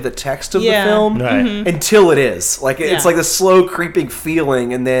not really the text of the film until it is. Like, it's like this slow creeping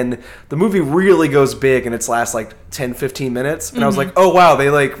feeling, and then the movie really goes big in its last, like, 10, 15 minutes. And I was like, oh, wow,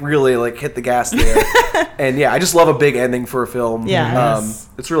 they, like, really, like, hit the gas there. And, yeah, I just love a big ending for a film. Yeah.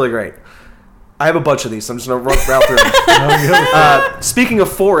 It's really great. I have a bunch of these, so I'm just going to route through them. Speaking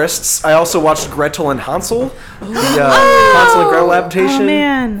of forests, I also watched Gretel and Hansel, the Hansel and Gretel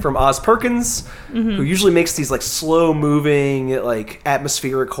adaptation from Oz Perkins, who usually makes these like slow-moving, like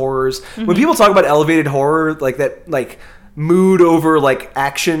atmospheric horrors. When people talk about elevated horror, like that, like mood over like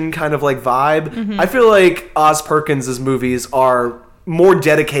action kind of like vibe, I feel like Oz Perkins' movies are more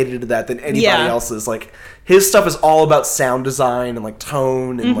dedicated to that than anybody else's. Like his stuff is all about sound design and like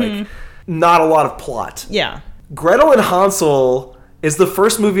tone and like not a lot of plot. Yeah. Gretel and Hansel is the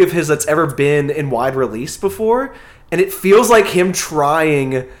first movie of his that's ever been in wide release before, and it feels like him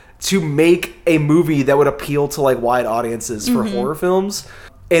trying to make a movie that would appeal to like wide audiences for horror films.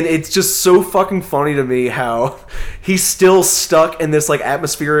 And it's just so fucking funny to me how he's still stuck in this like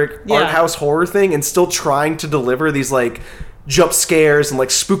atmospheric art house horror thing and still trying to deliver these like jump scares and like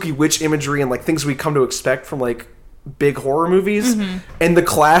spooky witch imagery and like things we come to expect from like big horror movies. And the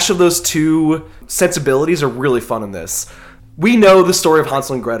clash of those two sensibilities are really fun in this. We know the story of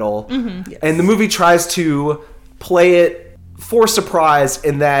Hansel and Gretel, and the movie tries to play it for surprise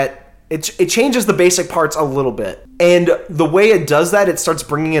in that it changes the basic parts a little bit. And the way it does that, it starts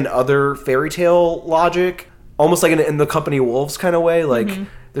bringing in other fairy tale logic, almost like in the Company of Wolves kind of way. Like,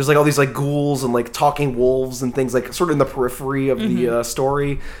 there's like all these like ghouls and like talking wolves and things like sort of in the periphery of the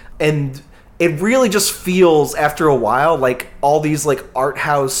story. And it really just feels, after a while, like all these like art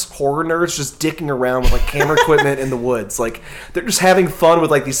house horror nerds just dicking around with like camera equipment in the woods. Like, they're just having fun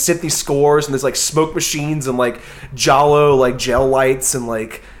with like these synthy scores and there's like smoke machines and like Jalo like gel lights and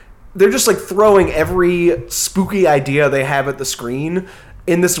like they're just like throwing every spooky idea they have at the screen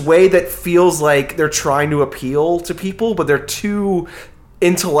in this way that feels like they're trying to appeal to people, but they're too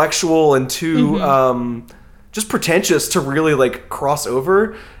intellectual and too just pretentious to really like cross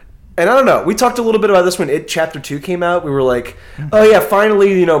over. And I don't know, we talked a little bit about this when It Chapter 2 came out. We were like, oh yeah,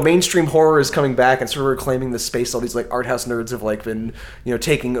 finally, you know, mainstream horror is coming back and sort of reclaiming the space all these like art house nerds have like been, you know,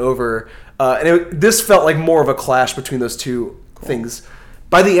 taking over. And this felt like more of a clash between those two things.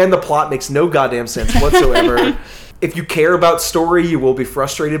 By the end, the plot makes no goddamn sense whatsoever. If you care about story, you will be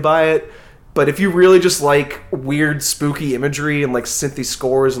frustrated by it. But if you really just like weird, spooky imagery and like synthy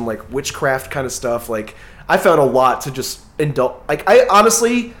scores and like witchcraft kind of stuff, like I found a lot to just indulge. Like I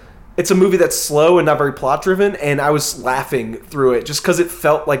honestly, it's a movie that's slow and not very plot driven, and I was laughing through it just because it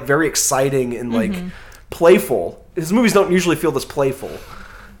felt like very exciting and like playful. His movies don't usually feel this playful.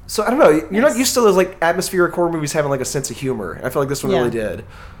 So I don't know. You're not used to those like atmospheric horror movies having like a sense of humor. I feel like this one really did.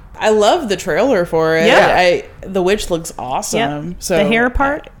 I love the trailer for it. Yeah. The witch looks awesome. Yep. So the hair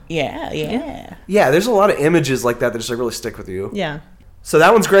part. Yeah. Yeah, there's a lot of images like that just like really stick with you. Yeah. So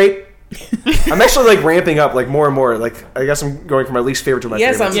that one's great. I'm actually like ramping up like more and more. Like I guess I'm going from my least favorite to my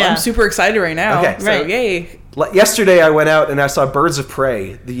favorite. I'm super excited right now. Okay. So yay. Yesterday I went out and I saw Birds of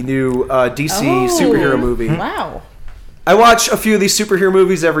Prey, the new DC superhero movie. Wow. I watch a few of these superhero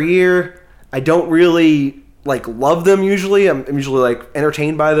movies every year. I don't really like love them usually. I'm usually like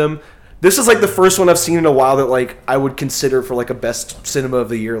entertained by them. This is like the first one I've seen in a while that like I would consider for like a best cinema of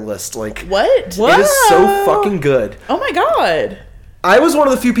the year list. Like What? It is so fucking good. Oh my god. I was one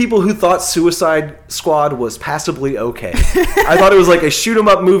of the few people who thought Suicide Squad was passably okay. I thought it was like a shoot 'em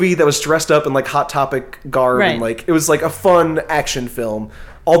up movie that was dressed up in like Hot Topic garb and like it was like a fun action film,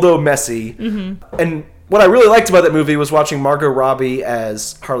 although messy. And what I really liked about that movie was watching Margot Robbie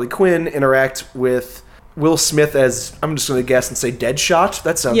as Harley Quinn interact with Will Smith as, I'm just going to guess and say Deadshot.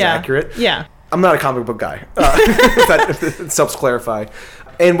 That sounds accurate. Yeah. I'm not a comic book guy. That helps clarify.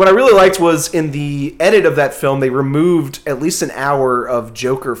 And what I really liked was in the edit of that film, they removed at least an hour of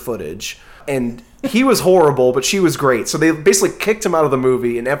Joker footage. And he was horrible, but she was great. So they basically kicked him out of the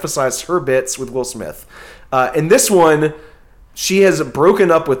movie and emphasized her bits with Will Smith. In this one, she has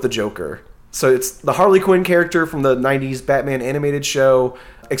broken up with the Joker. So it's the Harley Quinn character from the 90s Batman animated show,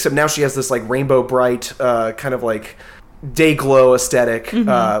 except now she has this like rainbow bright kind of like day glow aesthetic,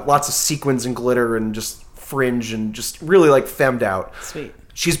 lots of sequins and glitter and just fringe and just really like femmed out. Sweet.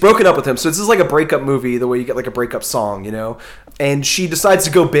 She's broken up with him, so this is like a breakup movie, the way you get like a breakup song, you know? And she decides to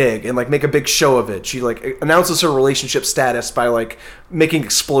go big and like make a big show of it. She like announces her relationship status by like making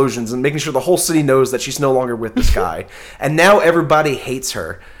explosions and making sure the whole city knows that she's no longer with this guy. And now everybody hates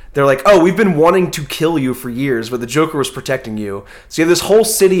her. They're like, oh, we've been wanting to kill you for years, but the Joker was protecting you. So you have this whole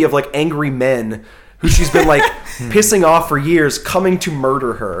city of like angry men who she's been like pissing off for years, coming to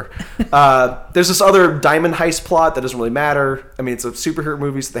murder her. There's this other diamond heist plot that doesn't really matter. I mean, it's a superhero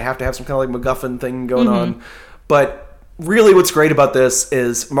movie, so they have to have some kind of like MacGuffin thing going on. But really what's great about this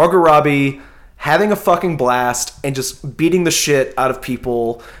is Margot Robbie having a fucking blast and just beating the shit out of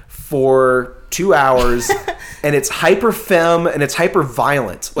people for 2 hours. And it's hyper femme and it's hyper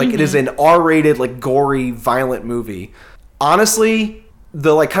violent. Like it is an R-rated, like gory, violent movie. Honestly,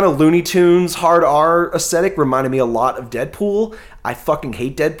 the like kind of Looney Tunes hard R aesthetic reminded me a lot of Deadpool. I fucking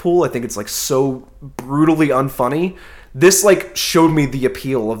hate Deadpool. I think it's like so brutally unfunny. This like showed me the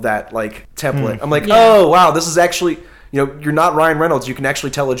appeal of that like template. I'm like, oh wow, this is actually, you're not Ryan Reynolds. You can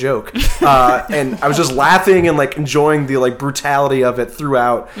actually tell a joke. And I was just laughing and like enjoying the like brutality of it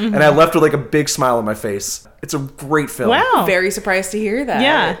throughout. And I left with like a big smile on my face. It's a great film. Wow. Very surprised to hear that.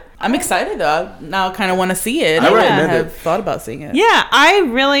 Yeah. I'm excited though. Now I kind of want to see it. I recommend have it. thought about seeing it. Yeah, I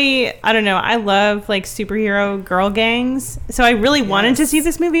don't know. I love like superhero girl gangs. So I really wanted to see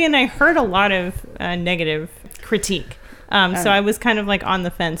this movie, and I heard a lot of negative critique. So I was kind of like on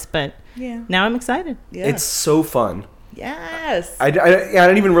the fence, but now I'm excited. Yeah. It's so fun. Yes. I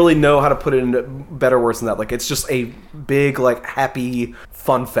don't even really know how to put it into better words than that. Like, it's just a big, like, happy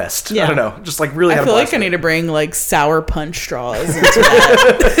fun fest. Yeah. I don't know. Just, like, really I had a feel blast like I with it. need to bring like sour punch straws into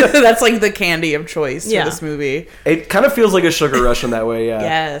that. That's like the candy of choice for this movie. It kind of feels like a sugar rush in that way, yeah.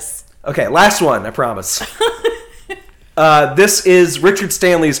 Yes. Okay, last one, I promise. This is Richard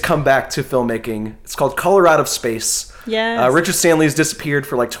Stanley's comeback to filmmaking. It's called Color Out of Space. Yes. Richard Stanley's disappeared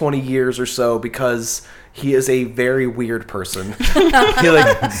for like 20 years or so because he is a very weird person. He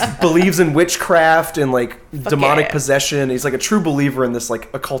like believes in witchcraft and like demonic possession. He's like a true believer in this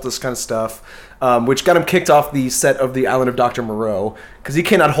like occultist kind of stuff, which got him kicked off the set of The Island of Dr. Moreau because he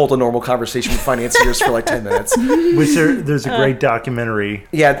cannot hold a normal conversation with financiers for like 10 minutes. Which there's a great documentary.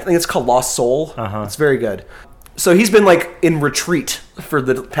 Yeah, I think it's called Lost Soul. It's very good. So he's been like in retreat for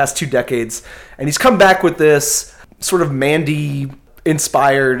the past 2 decades, and he's come back with this sort of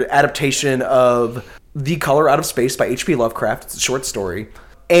Mandy-inspired adaptation of The Color Out of Space by H.P. Lovecraft. It's a short story.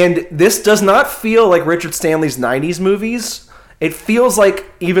 And this does not feel like Richard Stanley's 90s movies. It feels like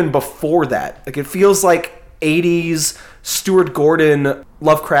even before that. Like, it feels like 80s Stuart Gordon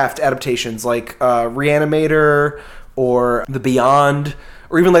Lovecraft adaptations, like Reanimator or The Beyond,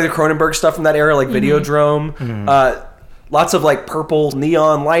 or even like the Cronenberg stuff from that era, like Videodrome. Lots of like purple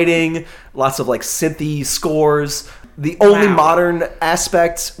neon lighting, lots of like synthy scores. The only modern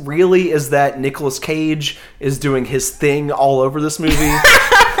aspect really is that Nicolas Cage is doing his thing all over this movie.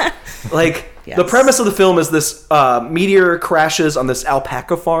 The premise of the film is this meteor crashes on this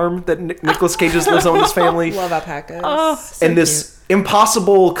alpaca farm that Nicolas Cage lives on with his family. Love alpacas. Oh, so And this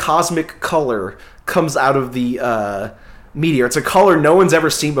impossible cosmic color comes out of the meteor. It's a color no one's ever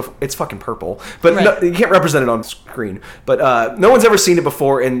seen before. It's fucking purple, but you can't represent it on screen. But no one's ever seen it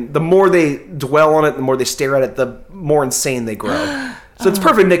before, and the more they dwell on it, the more they stare at it, the more insane they grow. So it's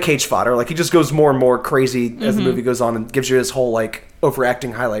perfect Nick Cage fodder. Like, he just goes more and more crazy as the movie goes on and gives you his whole like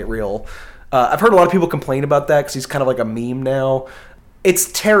overacting highlight reel. I've heard a lot of people complain about that because he's kind of like a meme now. It's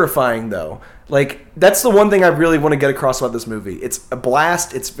terrifying though. Like, that's the one thing I really want to get across about this movie. It's a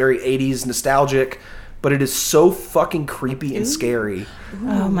blast. It's very 80s nostalgic, but it is so fucking creepy and scary.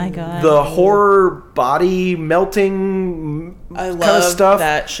 Oh my god. The horror body melting I love kind of stuff.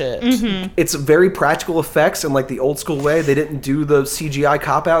 that shit. It's very practical effects in like the old school way. They didn't do the CGI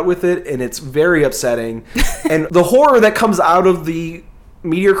cop out with it, and it's very upsetting. And the horror that comes out of the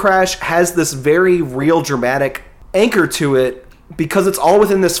meteor crash has this very real dramatic anchor to it because it's all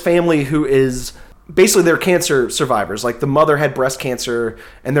within this family who is basically they're cancer survivors. Like, the mother had breast cancer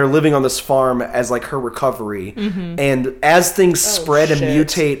and they're living on this farm as like her recovery. And as things spread and shit.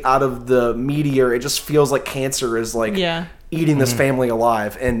 mutate out of the meteor, it just feels like cancer is like eating this family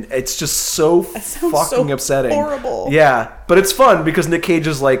alive. And it's just so sounds fucking so upsetting. horrible. Yeah. But it's fun because Nick Cage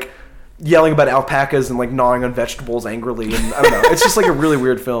is like yelling about alpacas and like gnawing on vegetables angrily. And I don't know. It's just like a really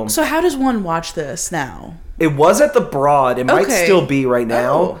weird film. So how does one watch this now? It was at the Broad. It might Okay. still be right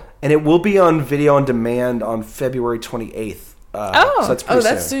now. Oh. And it will be on video on demand on February 28th. So that's pretty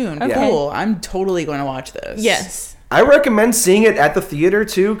that's soon. Yeah. Cool. I'm totally going to watch this. Yes. I recommend seeing it at the theater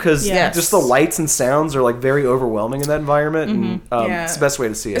too, because Yes. just the lights and sounds are like very overwhelming in that environment. And it's the best way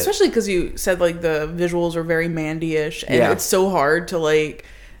to see it. Especially because you said like the visuals are very Mandy-ish, and Yeah. it's so hard to like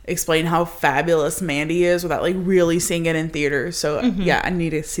explain how fabulous Mandy is without like really seeing it in theaters. So yeah, I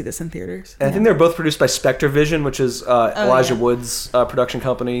need to see this in theaters. And I think they're both produced by Spectre Vision, which is Elijah Wood's production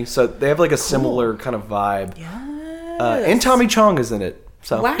company. So they have like a similar kind of vibe. And Tommy Chong is in it.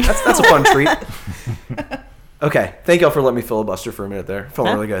 So Wow. that's a fun treat. Okay, thank y'all for letting me filibuster for a minute there. Felt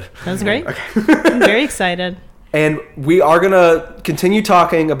really good. That was great. I'm very excited. And we are going to continue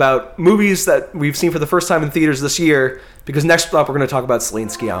talking about movies that we've seen for the first time in theaters this year, because next up we're going to talk about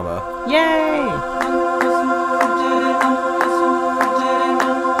Céline Sciamma. Yay!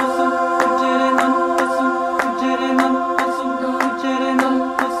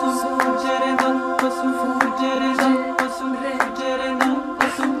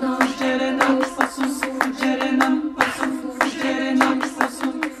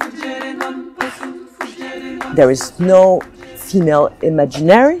 There is no female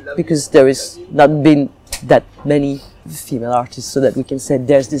imaginary because there is not been that many female artists so that we can say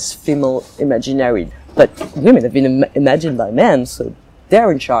there's this female imaginary. but women have been imagined by men, so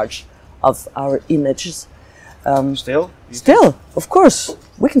they're in charge of our images. Still? Still, of course,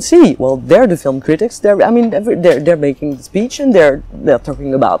 we can see. Well, they're the film critics. They're making the speech, and they're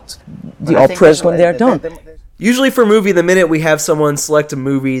talking about the operas when they're done. Usually for a movie, the minute we have someone select a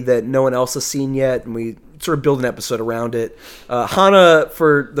movie that no one else has seen yet, and we sort of build an episode around it. Hannah,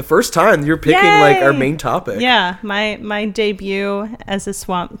 for the first time, you're picking like our main topic. Yeah, my debut as a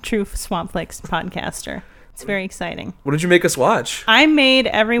true Swampflix podcaster. It's very exciting. What did you make us watch? I made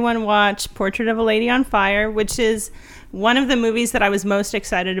everyone watch Portrait of a Lady on Fire, which is one of the movies that I was most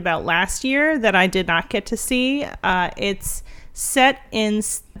excited about last year that I did not get to see. It's set in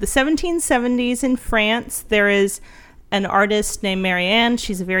the 1770s in France. There is an artist named Marianne.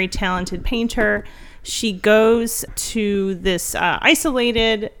 She's a very talented painter. She goes to this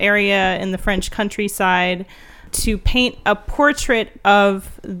isolated area in the French countryside to paint a portrait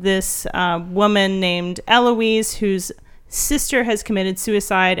of this woman named Eloise, whose sister has committed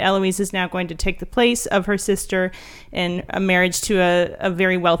suicide. Eloise is now going to take the place of her sister in a marriage to a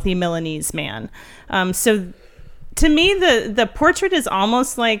very wealthy Milanese man. So to me, the portrait is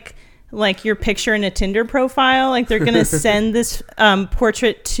almost like your picture in a Tinder profile. Like they're going to send this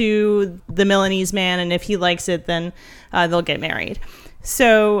portrait to the Milanese man, and if he likes it, then they'll get married.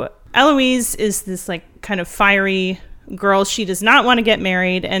 So Eloise is this like kind of fiery girl. She does not want to get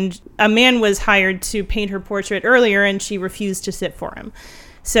married, and a man was hired to paint her portrait earlier, and she refused to sit for him.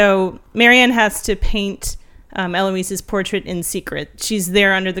 So Marianne has to paint Eloise's portrait in secret. She's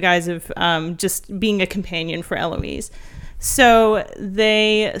there under the guise of just being a companion for Eloise. So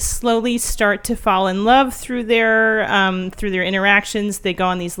they slowly start to fall in love through their interactions. They go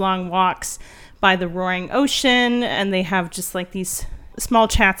on these long walks by the roaring ocean, and they have just like these small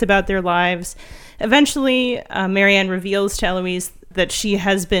chats about their lives. Eventually, Marianne reveals to Eloise that she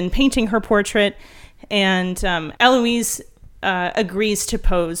has been painting her portrait, and Eloise agrees to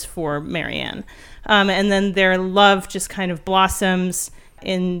pose for Marianne. And then their love just kind of blossoms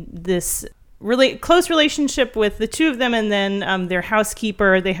in this really close relationship with the two of them, and then their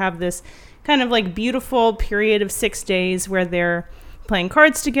housekeeper. They have this kind of like beautiful period of 6 days where they're playing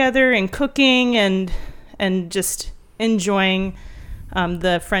cards together and cooking and just enjoying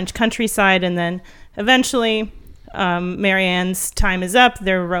the French countryside. And then eventually Marianne's time is up.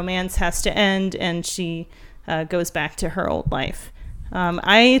 Their romance has to end, and she goes back to her old life.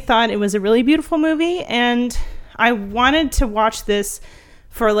 I thought it was a really beautiful movie, and I wanted to watch this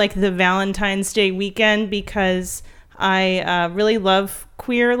for like the Valentine's Day weekend because I really love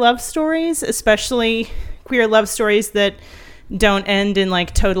queer love stories, especially queer love stories that don't end in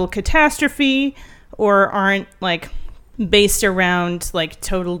like total catastrophe or aren't like based around like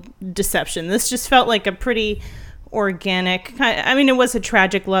total deception. This just felt like a pretty organic, I mean, it was a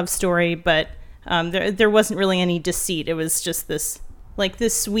tragic love story, but there wasn't really any deceit. It was just this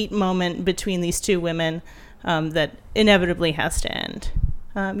sweet moment between these two women that inevitably has to end.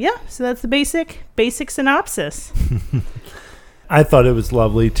 So that's the basic synopsis. I thought it was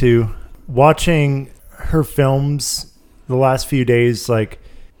lovely too. Watching her films the last few days, like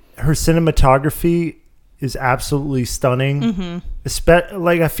her cinematography is absolutely stunning.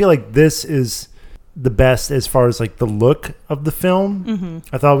 Mm-hmm. I feel like this is the best as far as like the look of the film.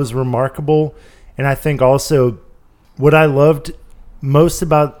 Mm-hmm. I thought it was remarkable. And I think also what I loved most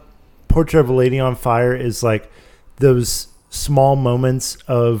about Portrait of a Lady on Fire is like those small moments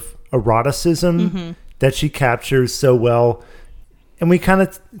of eroticism mm-hmm. that she captures so well. And we kind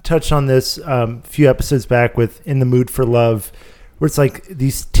of touched on this a few episodes back with In the Mood for Love, where it's like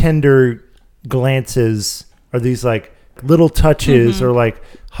these tender glances or these like little touches mm-hmm. or like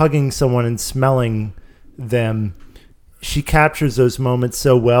hugging someone and smelling them. She captures those moments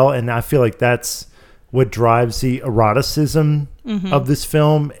so well, and I feel like that's what drives the eroticism mm-hmm. of this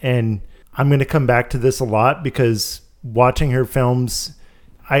film. And I'm going to come back to this a lot because watching her films,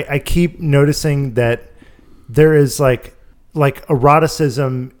 I keep noticing that there is like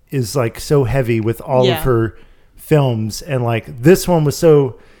eroticism is like so heavy with all of her films, and like this one was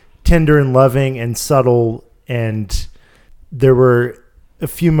so tender and loving and subtle, and there were a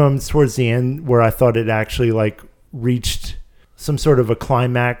few moments towards the end where I thought it actually like reached some sort of a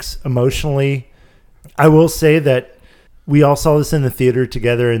climax emotionally. I will say that we all saw this in the theater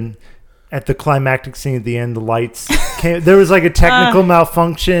together, and at the climactic scene at the end, the lights came. There was like a technical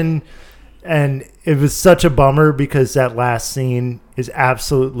malfunction, and it was such a bummer because that last scene is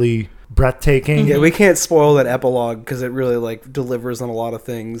absolutely breathtaking. Yeah, we can't spoil that epilogue because it really like delivers on a lot of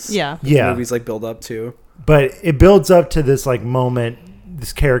things. Yeah. The movies like build up to. But it builds up to this like moment,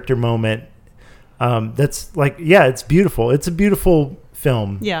 this character moment. That's like, it's beautiful. It's a beautiful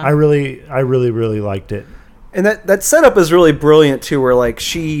film. Yeah. I really liked it. And that setup is really brilliant too, where like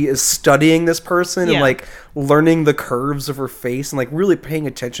she is studying this person and Yeah. like learning the curves of her face and like really paying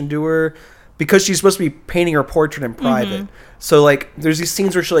attention to her because she's supposed to be painting her portrait in private. So like there's these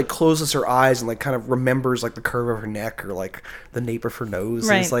scenes where she like closes her eyes and like kind of remembers like the curve of her neck or like the nape of her nose.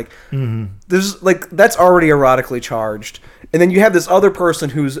 And it's Right. like there's like that's already erotically charged. And then you have this other person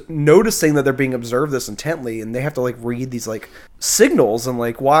who's noticing that they're being observed this intently and they have to like read these like signals and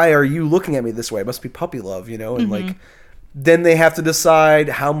like, why are you looking at me this way? It must be puppy love, you know? And like then they have to decide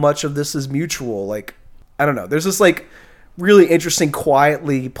how much of this is mutual. Like, I don't know. There's this like really interesting,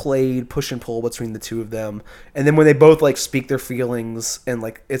 quietly played push and pull between the two of them. And then when they both like speak their feelings and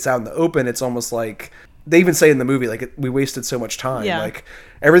like it's out in the open, it's almost like they even say in the movie, like we wasted so much time. Yeah. Like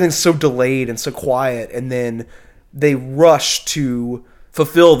everything's so delayed and so quiet. And then they rush to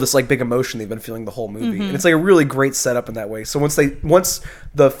fulfill this like big emotion they've been feeling the whole movie. And it's like a really great setup in that way. So once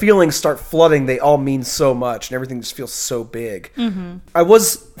the feelings start flooding, they all mean so much and everything just feels so big. I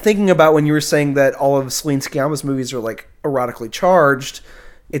was thinking about when you were saying that all of Céline Sciamma's movies are like erotically charged.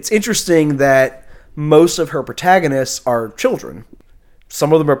 It's interesting that most of her protagonists are children.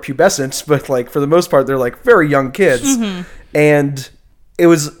 Some of them are pubescent, but like for the most part, they're like very young kids. And it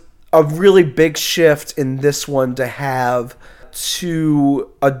was a really big shift in this one to have two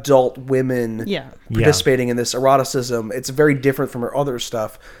adult women participating in this eroticism. It's very different from her other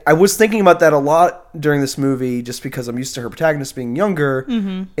stuff. I was thinking about that a lot during this movie just because I'm used to her protagonist being younger.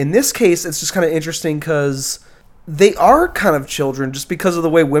 In this case, it's just kind of interesting because they are kind of children just because of the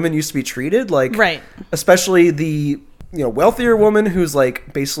way women used to be treated. Like, especially the wealthier woman who's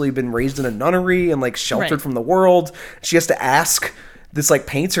like basically been raised in a nunnery and like sheltered from the world. She has to ask this like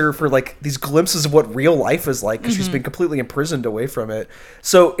painter for like these glimpses of what real life is like because she's been completely imprisoned away from it.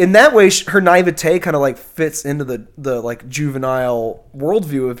 So in that way, her naivete kind of like fits into the like juvenile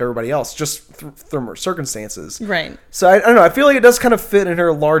worldview of everybody else just through her circumstances. Right. So I don't know. I feel like it does kind of fit in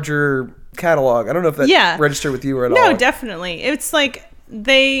her larger catalog. I don't know if that registered with you or at all. No, definitely. It's like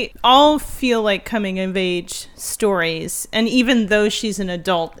they all feel like coming of age stories, and even though she's an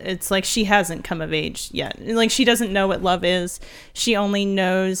adult, it's like she hasn't come of age yet. Like she doesn't know what love is. She only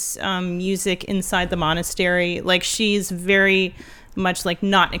knows music inside the monastery. Like she's very much like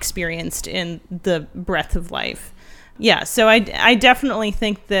not experienced in the breadth of life. Yeah, so I definitely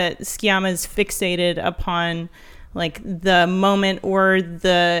think that Sciamma is fixated upon like the moment or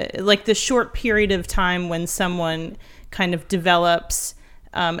the short period of time when someone kind of develops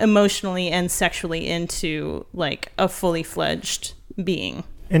emotionally and sexually into like a fully fledged being.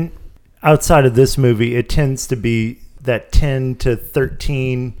 And outside of this movie, it tends to be that 10 to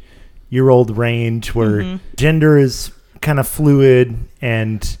 13 year old range where gender is kind of fluid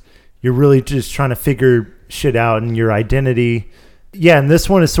and you're really just trying to figure shit out and your identity. Yeah, and this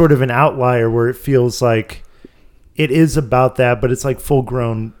one is sort of an outlier where it feels like it is about that, but it's like full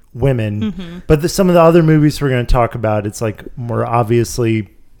grown women. But some of the other movies we're going to talk about, it's like more obviously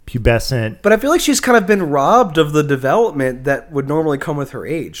pubescent. But I feel like she's kind of been robbed of the development that would normally come with her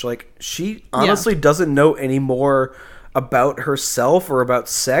age. Like she honestly doesn't know any more about herself or about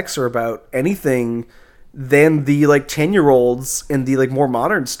sex or about anything than the like 10-year-olds in the like more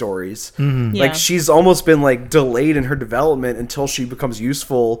modern stories. Like she's almost been like delayed in her development until she becomes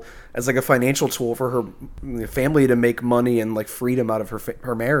useful as like a financial tool for her family to make money and like freedom out of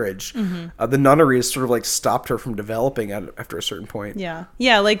her marriage. The nunnery has sort of like stopped her from developing after a certain point.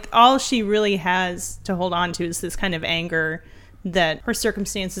 Yeah, like all she really has to hold on to is this kind of anger that her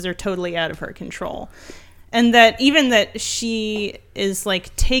circumstances are totally out of her control. And that even that she is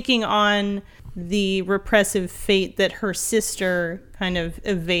like taking on the repressive fate that her sister kind of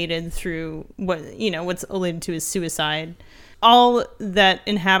evaded through what's alluded to as suicide. All that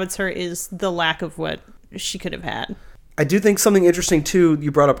inhabits her is the lack of what she could have had. I do think something interesting too,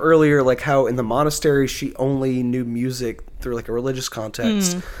 you brought up earlier, like how in the monastery she only knew music through like a religious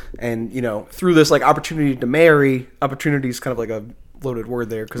context. And, through this like opportunity to marry, opportunity is kind of like a loaded word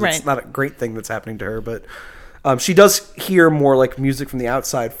there because it's not a great thing that's happening to her, but she does hear more like music from the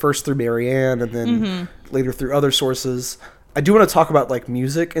outside, first through Marianne and then later through other sources. I do want to talk about like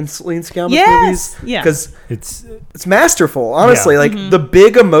music in Céline Sciamma's movies because it's masterful, honestly. Like the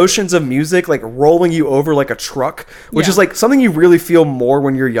big emotions of music, like rolling you over like a truck, which is like something you really feel more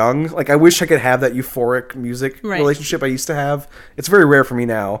when you're young. Like I wish I could have that euphoric music relationship I used to have. It's very rare for me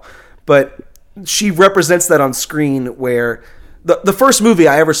now, but she represents that on screen where the first movie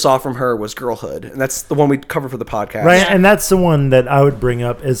I ever saw from her was Girlhood, and that's the one we covered for the podcast. Right, and that's the one that I would bring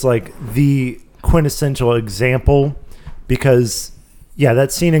up as like the quintessential example because, yeah,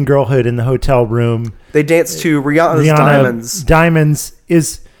 that scene in Girlhood in the hotel room. They dance to Rihanna's Diamonds. Diamonds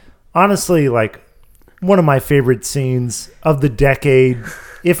is honestly like one of my favorite scenes of the decade,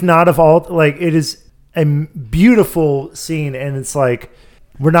 if not of all. Like, it is a beautiful scene, and it's like,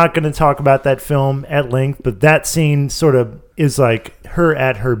 we're not going to talk about that film at length, but that scene sort of is like her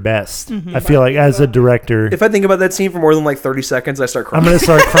at her best. I feel like as a director. If I think about that scene for more than like 30 seconds, I start crying. I'm going to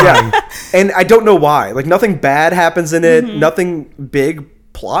start crying. And I don't know why. Like, nothing bad happens in it. Nothing big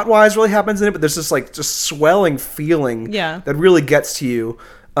plot-wise really happens in it, but there's this like just swelling feeling that really gets to you.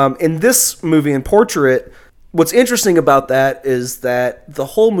 In this movie, in Portrait, what's interesting about that is that the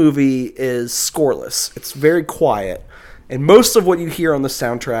whole movie is scoreless. It's very quiet. And most of what you hear on the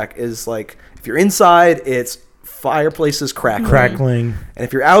soundtrack is like, if you're inside, it's fireplaces crackling. And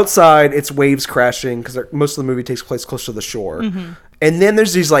if you're outside, it's waves crashing, because most of the movie takes place close to the shore. And then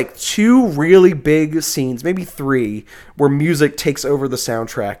there's these like 2 really big scenes, maybe 3, where music takes over the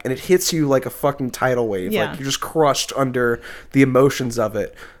soundtrack and it hits you like a fucking tidal wave. Like, you're just crushed under the emotions of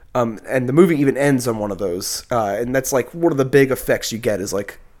it. And the movie even ends on one of those. And that's like one of the big effects you get, is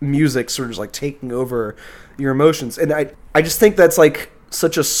like music sort of just like taking over your emotions. And I just think that's like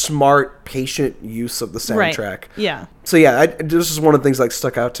such a smart, patient use of the soundtrack. Right. Yeah. So yeah, this is one of the things like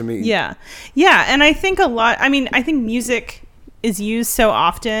stuck out to me. Yeah. Yeah. And I think I think music is used so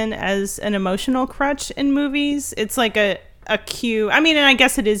often as an emotional crutch in movies. It's like a cue. I mean, and I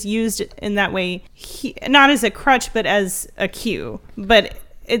guess it is used in that way, not as a crutch, but as a cue. But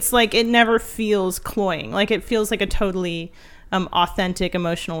it's like, it never feels cloying. Like, it feels like a totally authentic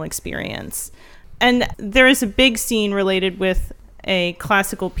emotional experience. And there is a big scene related with a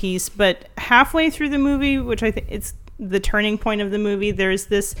classical piece, but halfway through the movie, which I think it's the turning point of the movie, there's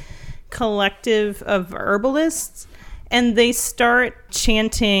this collective of herbalists, and they start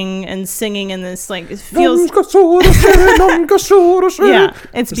chanting and singing in this, like, it feels yeah,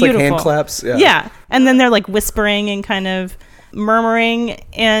 it's beautiful, like hand claps. Yeah, and then they're like whispering and kind of murmuring,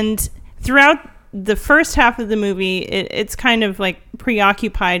 and throughout the first half of the movie, it's kind of like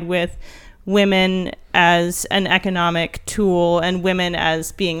preoccupied with women as an economic tool and women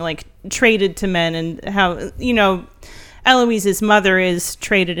as being like traded to men, and how, you know, Eloise's mother is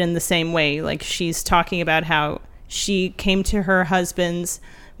traded in the same way. Like, she's talking about how she came to her husband's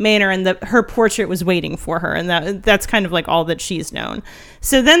manor and her portrait was waiting for her, and that's kind of like all that she's known.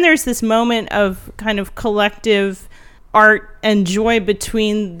 So then there's this moment of kind of collective art and joy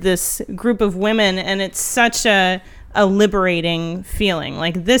between this group of women, and it's such a liberating feeling.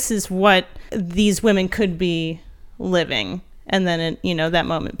 Like, this is what these women could be living, and then that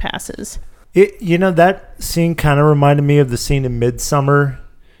moment passes. That scene kind of reminded me of the scene in Midsummer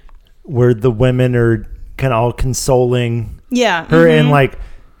where the women are kind of all consoling her, and like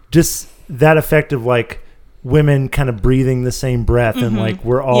just that effect of like women kind of breathing the same breath, and like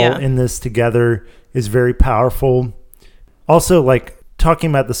we're all in this together is very powerful. Also, like, talking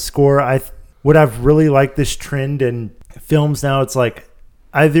about the score, what I've really liked this trend in films now, it's like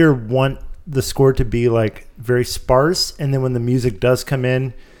I either want the score to be like very sparse, and then when the music does come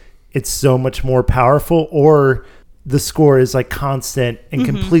in, it's so much more powerful, or the score is like constant and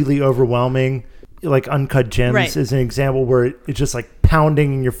completely overwhelming. Like Uncut Gems is an example where it's just like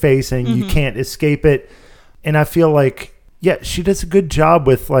pounding in your face and you can't escape it. And I feel like, she does a good job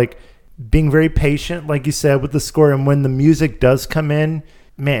with like being very patient, like you said, with the score. And when the music does come in,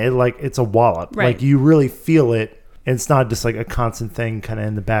 man, it's a wallop. Right. Like, you really feel it. And it's not just like a constant thing kind of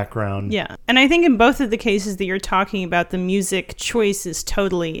in the background. Yeah. And I think in both of the cases that you're talking about, the music choice is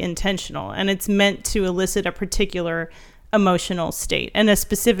totally intentional, and it's meant to elicit a particular emotional state and a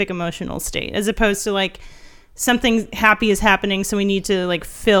specific emotional state, as opposed to like something happy is happening, so we need to like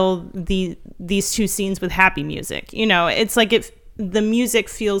fill these 2 scenes with happy music. It's like if the music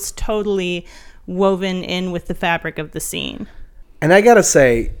feels totally woven in with the fabric of the scene. And I gotta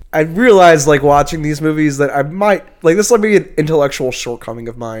say, I realized, like, watching these movies that I might, like, this might be an intellectual shortcoming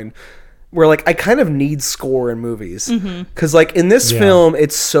of mine, where, like, I kind of need score in movies. Because, like, in this film,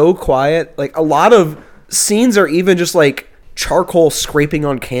 it's so quiet. Like, a lot of scenes are even just, like, charcoal scraping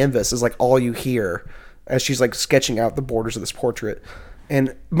on canvas is, like, all you hear as she's, like, sketching out the borders of this portrait.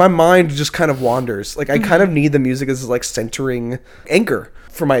 And my mind just kind of wanders. Like, I kind of need the music as, like, centering anchor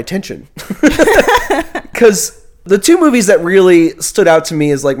for my attention. Because the 2 movies that really stood out to me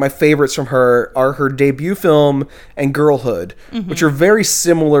as like my favorites from her are her debut film and Girlhood, which are very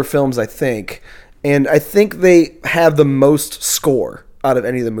similar films, I think. And I think they have the most score out of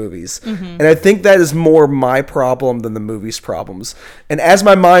any of the movies. And I think that is more my problem than the movie's problems. And as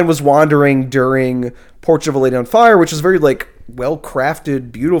my mind was wandering during Portrait of a Lady on Fire, which is very like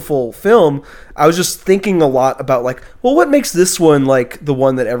well-crafted, beautiful film. I was just thinking a lot about like, well, what makes this one like the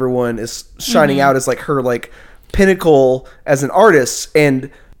one that everyone is shining out as like her like pinnacle as an artist. And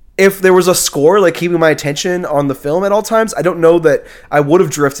if there was a score like keeping my attention on the film at all times, I don't know that I would have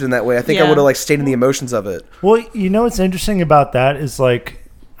drifted in that way. I think I would have like stayed in the emotions of it. Well, you know what's interesting about that is like,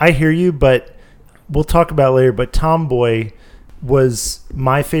 I hear you, but we'll talk about it later, but Tomboy was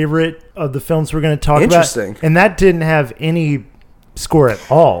my favorite of the films we're going to talk about. Interesting. And that didn't have any score at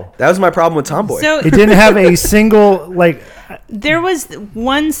all. That was my problem with Tomboy. So It didn't have a single, like... there was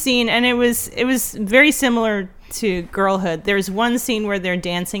one scene, and it was very similar to Girlhood. There's one scene where they're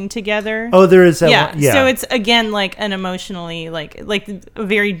dancing together. Oh, there is that one. Yeah. So it's, again, like an emotionally, like a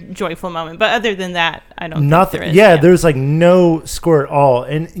very joyful moment. But other than that, I don't Nothing. think there is. Yeah, there's like no score at all.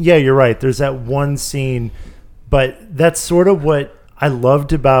 And yeah, you're right. There's that one scene. But that's sort of what I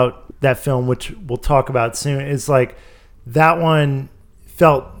loved about that film, which we'll talk about soon, is like that one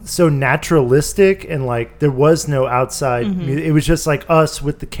felt so naturalistic and like there was no outside. It was just like us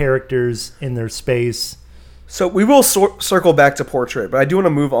with the characters in their space. So we will circle back to Portrait, but I do want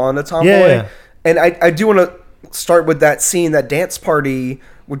to move on to Tomboy. Yeah. And I do want to start with that scene, that dance party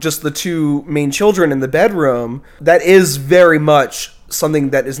with just the two main children in the bedroom. That is very much something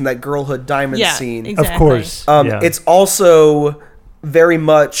that is in that Girlhood Diamond scene. Exactly. Of course. It's also very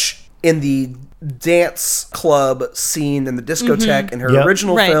much in the dance club scene in the discotheque in her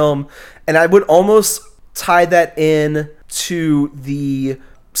original film. And I would almost tie that in to the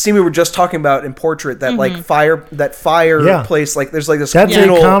scene we were just talking about in Portrait, that like fireplace, like there's like this that's a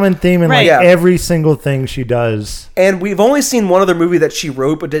common theme in like every single thing she does. And we've only seen one other movie that she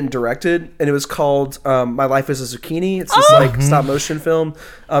wrote but didn't direct it, and it was called My Life is a Zucchini. It's this like stop motion film,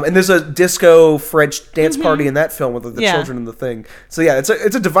 and there's a disco French dance party in that film with the children and the thing. So yeah, it's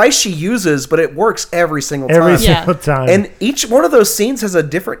a device she uses, but it works every single time. And each one of those scenes has a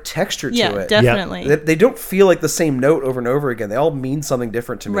different texture to it. Definitely. They don't feel like the same note over and over again. They all mean something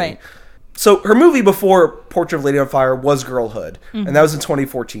different to me. Right. So her movie before Portrait of a Lady on Fire was Girlhood, and that was in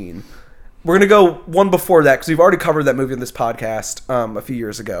 2014. We're going to go one before that because we've already covered that movie in this podcast a few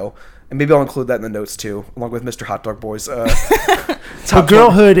years ago. And maybe I'll include that in the notes too, along with Mr. Hot Dog Boy's So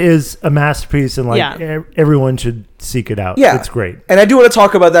Girlhood is a masterpiece, and like everyone should seek it out. Yeah. It's great. And I do want to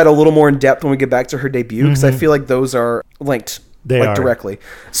talk about that a little more in depth when we get back to her debut, because I feel like those are linked directly.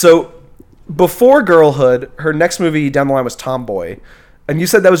 So before Girlhood, her next movie down the line was Tomboy. And you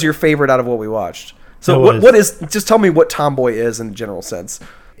said that was your favorite out of what we watched. So what is, just tell me what Tomboy is in a general sense.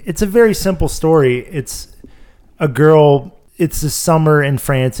 It's a very simple story. It's a girl, it's the summer in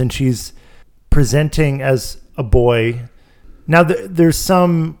France, and she's presenting as a boy. Now there's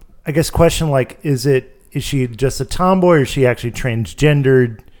some, I guess, question like, is she just a tomboy, or is she actually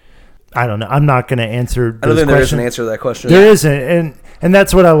transgendered? I don't know. I'm not going to answer those questions. I don't think there is an answer to that question. There isn't. And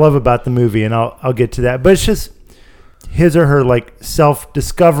that's what I love about the movie, and I'll get to that. But it's just his or her like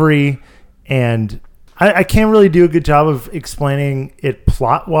self-discovery, and I can't really do a good job of explaining it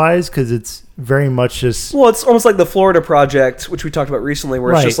plot-wise because it's very much just... Well, it's almost like the Florida Project, which we talked about recently,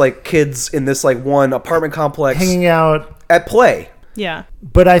 where it's just like kids in this like one apartment complex hanging out at play. Yeah.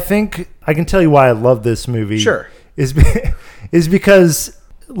 But I think I can tell you why I love this movie. Sure. Is because,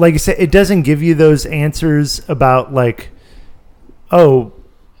 like you said, it doesn't give you those answers about like, oh,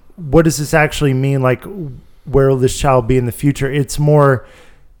 what does this actually mean? Like, where will this child be in the future? It's more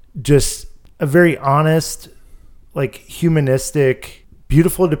just a very honest, like humanistic,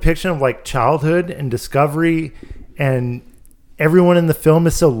 beautiful depiction of like childhood and discovery. And everyone in the film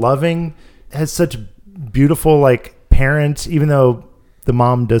is so loving, has such beautiful like parents, even though the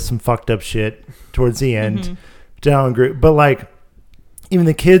mom does some fucked up shit towards the end. Down group, but like even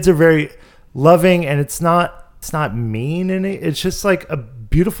the kids are very loving, and it's not mean, and it's just like a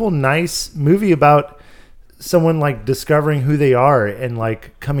beautiful, nice movie about someone like discovering who they are and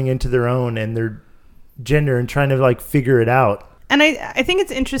like coming into their own and their gender and trying to like figure it out. And I think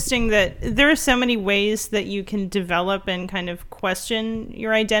it's interesting that there are so many ways that you can develop and kind of question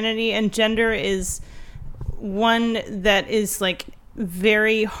your identity, and gender is one that is like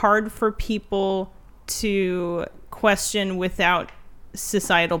very hard for people to question without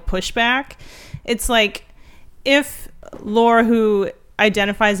societal pushback. It's like if Laura, who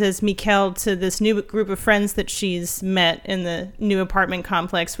identifies as Mikkel to this new group of friends that she's met in the new apartment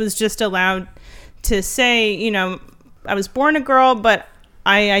complex, was just allowed to say, you know, I was born a girl, but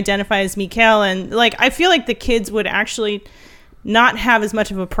I identify as Mikkel. And like, I feel like the kids would actually not have as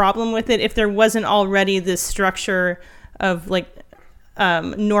much of a problem with it if there wasn't already this structure of like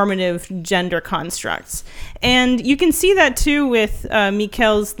normative gender constructs. And you can see that too with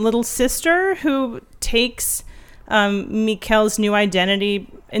Mikkel's little sister, who takes Mikkel's new identity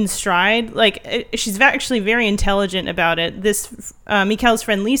in stride. Like, she's actually very intelligent about it. This Mikkel's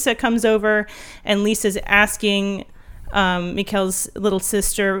friend Lisa comes over, and Lisa's asking Mikkel's little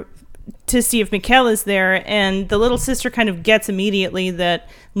sister to see if Mikkel is there, and the little sister kind of gets immediately that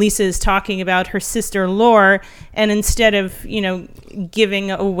Lisa is talking about her sister Lore, and instead of,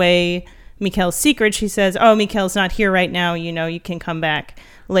 giving away Mikkel's secret, she says, "Oh, Mikkel's not here right now, you can come back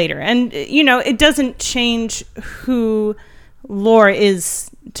later." And, it doesn't change who Lore is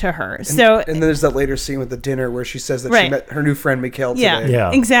to her. And then there's that later scene with the dinner where she says that she met her new friend Mikkel today.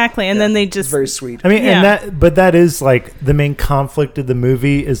 Yeah, exactly. And then they just... It's very sweet. I mean, but that is like the main conflict of the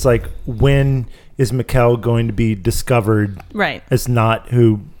movie is like, when is Mikkel going to be discovered as not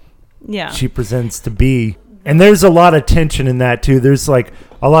who she presents to be? And there's a lot of tension in that too. There's like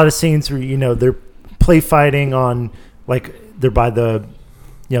a lot of scenes where, they're play fighting on, like, they're by the,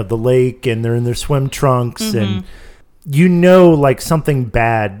 the lake, and they're in their swim trunks, and like something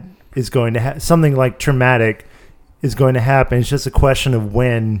bad is going to something like traumatic is going to happen. It's just a question of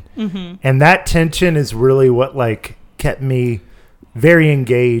when. And that tension is really what like kept me very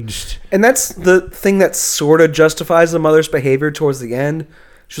engaged. And that's the thing that sort of justifies the mother's behavior towards the end.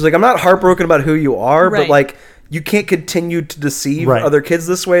 She's like, "I'm not heartbroken about who you are, but like, you can't continue to deceive other kids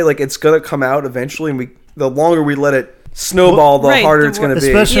this way. Like, it's going to come out eventually, and the longer we let it snowball, the harder it's going to be."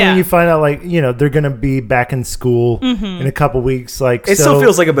 Especially when you find out, like, they're going to be back in school in a couple weeks. Like, it still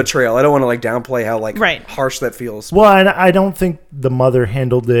feels like a betrayal. I don't want to like downplay how like harsh that feels. Well, and I don't think the mother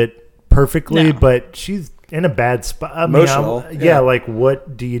handled it perfectly, but she's in a bad spot. Emotional. Like,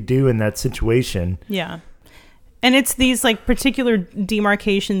 what do you do in that situation? Yeah. And it's these like particular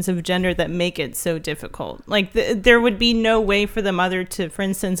demarcations of gender that make it so difficult. Like there would be no way for the mother to, for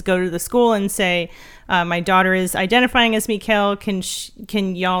instance, go to the school and say, "My daughter is identifying as Mikkel.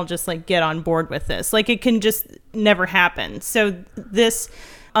 Can y'all just like get on board with this?" Like, it can just never happen. So this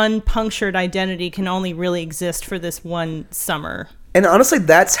unpunctured identity can only really exist for this one summer. And honestly,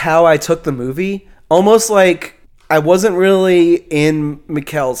 that's how I took the movie. Almost like I wasn't really in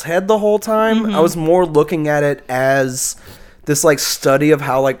Mikkel's head the whole time. I was more looking at it as this like study of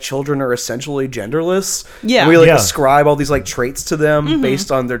how like children are essentially genderless. Yeah. And we like ascribe all these like traits to them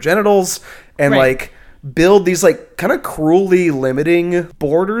based on their genitals, and like build these like kind of cruelly limiting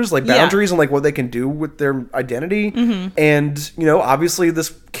borders, like boundaries on like what they can do with their identity. And, obviously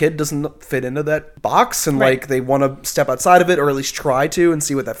this kid doesn't fit into that box, and like they want to step outside of it, or at least try to, and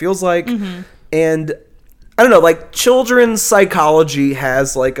see what that feels like. And I don't know, like, children's psychology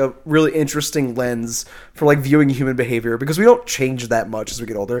has like a really interesting lens for like viewing human behavior, because we don't change that much as we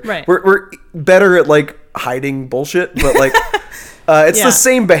get older. We're better at like hiding bullshit, but like it's the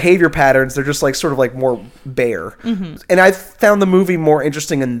same behavior patterns. They're just like sort of like more bare. And I found the movie more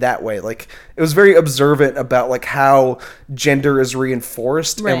interesting in that way. Like, it was very observant about like how gender is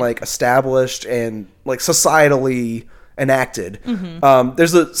reinforced and like established and like societally enacted.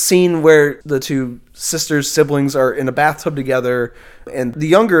 There's a scene where the two siblings are in a bathtub together, and the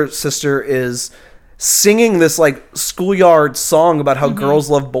younger sister is singing this like schoolyard song about how girls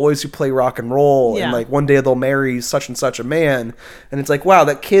love boys who play rock and roll, and like one day they'll marry such and such a man. And it's like, wow,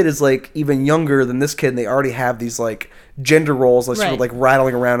 that kid is like even younger than this kid, and they already have these like gender roles like sort of like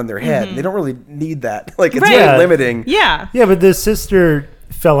rattling around in their head. And they don't really need that. Like, it's really limiting. But the sister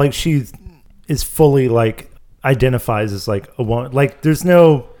felt like she is fully like identifies as like a woman. Like, there's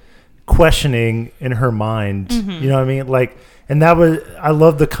no questioning in her mind. You know what I mean? Like, and that was, I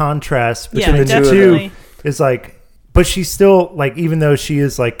love the contrast between the two. Is like, but she's still like, even though she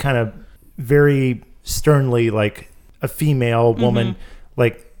is like kind of very sternly like a female woman,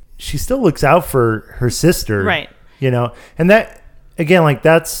 like, she still looks out for her sister, and that, again, like,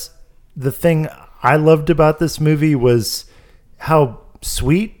 that's the thing I loved about this movie, was how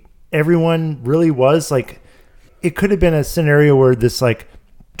sweet everyone really was. Like, it could have been a scenario where this like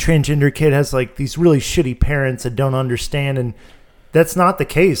transgender kid has like these really shitty parents that don't understand, and that's not the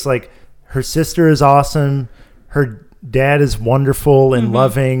case. Like, her sister is awesome, her dad is wonderful and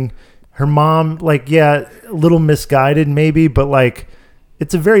loving, her mom, like, a little misguided maybe, but like,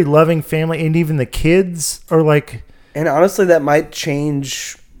 it's a very loving family, and even the kids are like... And honestly, that might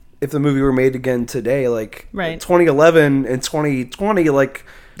change if the movie were made again today. Like, 2011 and 2020, like,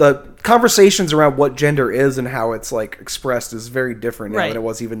 the conversations around what gender is and how it's like expressed is very different now than it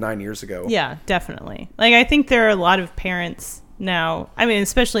was even 9 years ago. Yeah, definitely. Like, I think there are a lot of parents now, I mean,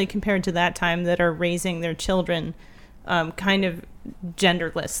 especially compared to that time, that are raising their children kind of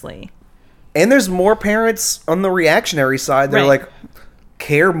genderlessly. And there's more parents on the reactionary side that are like,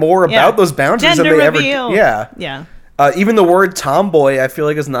 care more about those boundaries Gender than they reveal. ever. Yeah. Even the word tomboy, I feel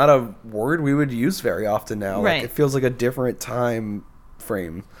like is not a word we would use very often now. Right. Like, it feels like a different time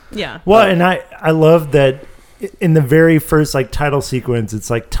frame. Yeah. Well, and I love that in the very first like title sequence, it's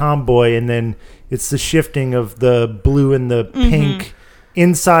like tomboy, and then it's the shifting of the blue and the pink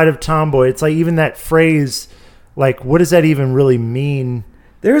inside of tomboy. It's like even that phrase, like what does that even really mean?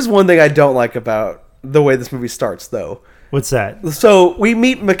 There's one thing I don't like about the way this movie starts, though. What's that? So we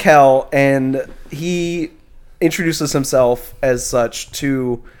meet Mikkel, and he introduces himself as such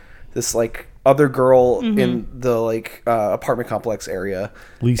to this like other girl in the like apartment complex area,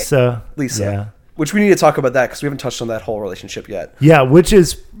 Lisa. Yeah. Which we need to talk about that because we haven't touched on that whole relationship yet. Yeah, which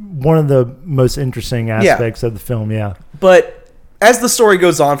is one of the most interesting aspects of the film. Yeah, but as the story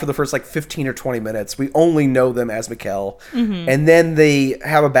goes on for the first like 15 or 20 minutes, we only know them as Mikkel, and then they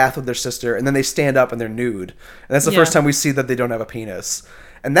have a bath with their sister, and then they stand up and they're nude, and that's the first time we see that they don't have a penis.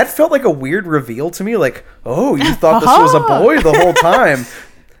 And that felt like a weird reveal to me. Like, oh, you thought this was a boy the whole time.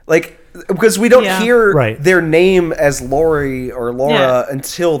 Like, because we don't hear their name as Lori or Laura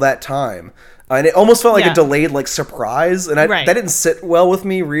until that time. And it almost felt like a delayed like surprise. And that didn't sit well with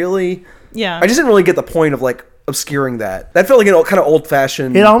me, really. Yeah. I just didn't really get the point of like obscuring that. That felt like an kind of old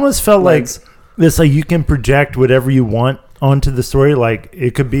fashioned. It almost felt like this, like you can project whatever you want onto the story. Like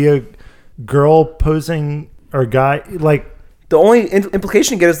it could be a girl posing or a guy, like, the only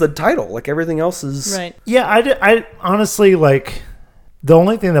implication you get is the title. Like, everything else is... Right. Yeah, I honestly, like, the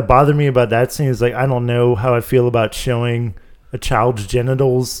only thing that bothered me about that scene is, like, I don't know how I feel about showing a child's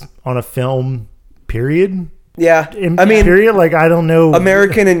genitals on a film, period. Yeah. Period. Like, I don't know.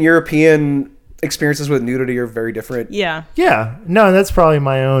 American and European experiences with nudity are very different. Yeah. Yeah. No, that's probably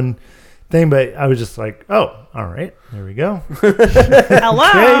my own thing, but I was just like, oh, all right, there we go.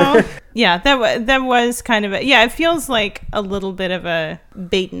 Hello. Okay. Yeah, that was kind of it feels like a little bit of a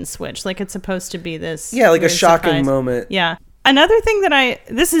bait and switch, like it's supposed to be this like a shocking surprise moment. Yeah. Another thing that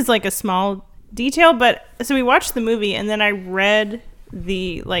this is like a small detail, but so we watched the movie and then I read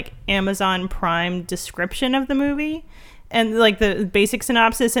the like Amazon Prime description of the movie and like the basic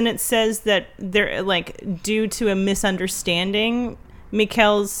synopsis, and it says that they're like, due to a misunderstanding,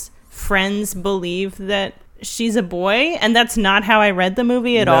 Mikkel's friends believe that she's a boy, and that's not how I read the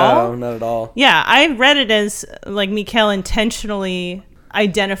movie at all. No, not at all. Yeah, I read it as like Mikkel intentionally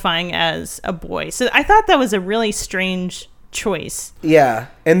identifying as a boy. So I thought that was a really strange choice. Yeah,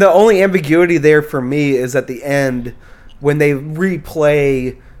 and the only ambiguity there for me is at the end when they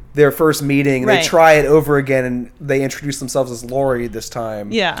replay their first meeting, they try it over again, and they introduce themselves as Lori this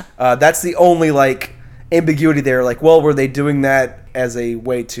time. Yeah. That's the only like ambiguity there. Like, well, were they doing that as a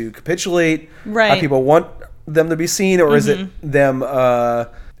way to capitulate how people want them to be seen, or is it them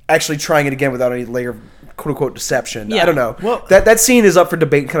actually trying it again without any layer of quote unquote deception? I don't know. Well, that scene is up for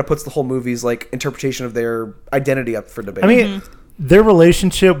debate and kind of puts the whole movie's like interpretation of their identity up for debate. I mean, their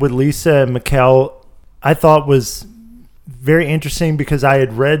relationship with Lisa and Mikkel, I thought was very interesting because I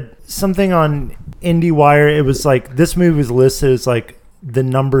had read something on IndieWire. It was like this movie was listed as like the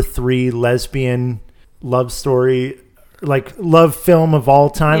number 3 lesbian love story, like love film of all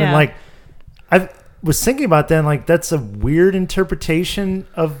time. And like I was thinking about that, and like that's a weird interpretation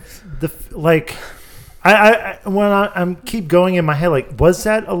of the like I when I'm keep going in my head, like, was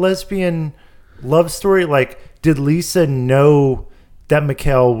that a lesbian love story? Like, did Lisa know that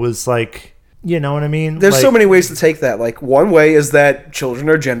Mikkel was like, you know what I mean? There's like, so many ways to take that. Like, one way is that children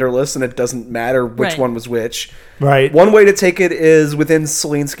are genderless and it doesn't matter which one was which. Right. One way to take it is within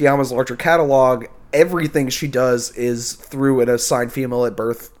Céline Sciamma's larger catalog, everything she does is through an assigned female at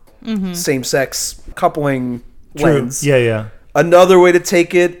birth, same-sex coupling lens. Yeah. Another way to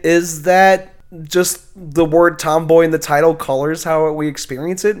take it is that just the word tomboy in the title colors how we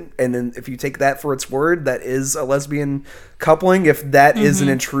experience it, and then if you take that for its word, that is a lesbian coupling. If that is an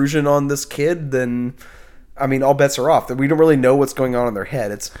intrusion on this kid, then I mean, all bets are off. That we don't really know what's going on in their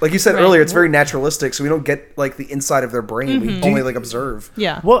head. It's like you said earlier, it's very naturalistic, so we don't get like the inside of their brain. We only like observe.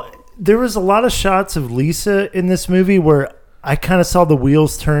 Yeah. Well, there was a lot of shots of Lisa in this movie where I kind of saw the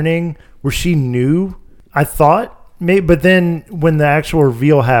wheels turning, where she knew, I thought. Maybe, but then when the actual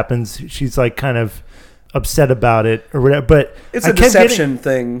reveal happens, she's like kind of upset about it or whatever. But it's a deception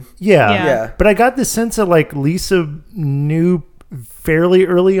thing. Yeah. But I got the sense that like Lisa knew fairly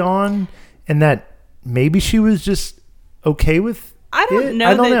early on, and that maybe she was just okay with I don't it.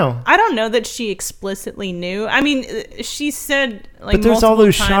 know. I don't know that she explicitly knew. I mean, she said like, but there's all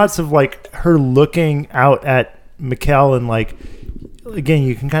those times, shots of like her looking out at Mikkel, and like again,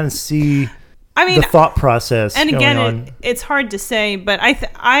 you can kind of see. I mean, the thought process. And again, it's hard to say, but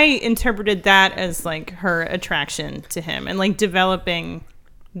I interpreted that as like her attraction to him and like developing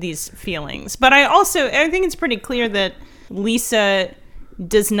these feelings. But I think it's pretty clear that Lisa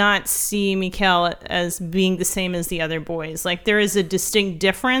does not see Mikhail as being the same as the other boys. Like, there is a distinct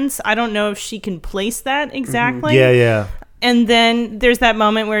difference. I don't know if she can place that exactly. Yeah. And then there's that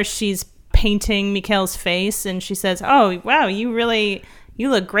moment where she's painting Mikhail's face and she says, "Oh, wow, you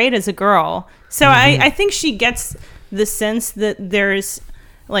look great as a girl." So I think she gets the sense that there's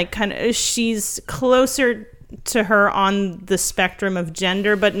like she's closer to her on the spectrum of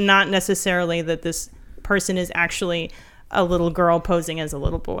gender, but not necessarily that this person is actually a little girl posing as a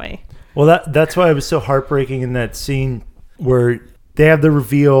little boy. Well, that's why it was so heartbreaking in that scene where they have the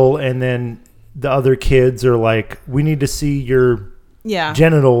reveal and then the other kids are like, "We need to see your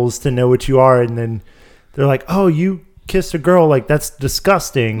genitals to know what you are." And then they're like, "Oh, you kissed a girl, like that's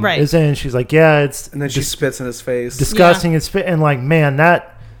disgusting." Right. Isn't it? And she's like, "Yeah, it's..." And then she spits in his face. Disgusting and spit. And like, man,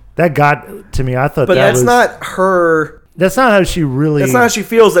 that got to me. I thought but that's not her. That's not how she really... That's not how she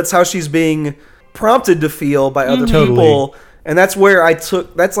feels. That's how she's being prompted to feel by other people. And that's where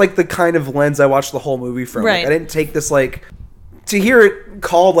that's like the kind of lens I watched the whole movie from. Right. Like, I didn't take this like... To hear it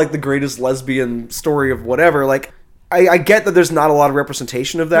called like the greatest lesbian story of whatever, like, I get that there's not a lot of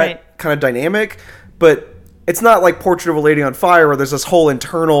representation of that kind of dynamic, but it's not like Portrait of a Lady on Fire where there's this whole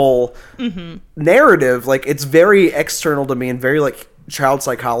internal narrative. Like, it's very external to me and very like child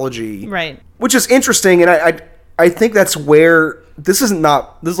psychology. Right. Which is interesting, and I think that's where... This is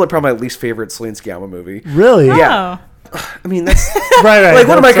like probably my least favorite Céline Sciamma movie. Really? Yeah. I mean, that's... right. Like,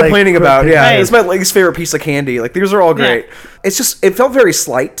 what am I complaining about? Yeah, right. it's my least favorite piece of candy. Like, these are all great. Yeah. It's just... It felt very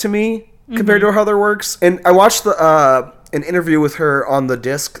slight to me compared to how other works. And I watched an interview with her on the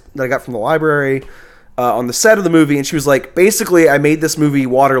disc that I got from the library on the set of the movie, and she was like, basically, I made this movie,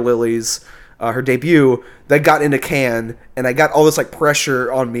 Water Lilies, her debut, that got into Cannes, and I got all this like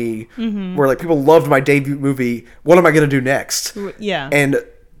pressure on me where like people loved my debut movie. What am I going to do next? Yeah. And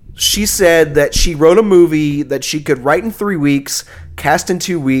she said that she wrote a movie that she could write in 3 weeks, cast in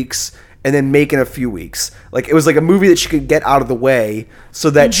 2 weeks, and then make in a few weeks. Like, it was like a movie that she could get out of the way so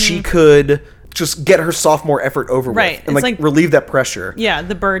that she could just get her sophomore effort over with and like relieve that pressure. Yeah,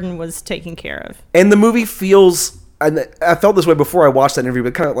 the burden was taken care of. And the movie feels... And I felt this way before I watched that interview,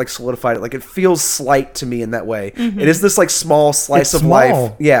 but kind of like solidified it. Like, it feels slight to me in that way. It is this like small slice of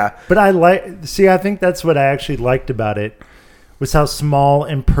life. Yeah. But I think that's what I actually liked about it, was how small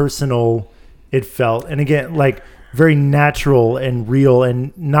and personal it felt. And again, like very natural and real,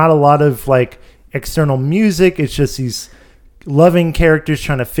 and not a lot of like external music. It's just these loving characters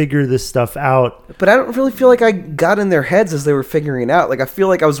trying to figure this stuff out. But I don't really feel like I got in their heads as they were figuring it out. Like, I feel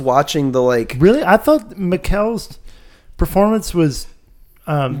like I was watching the like... Really? I thought Mikhail's performance was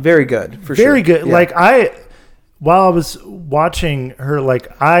very good, for very sure. good. Yeah. While I was watching her,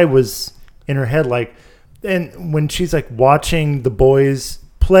 like, I was in her head, like, and when she's like watching the boys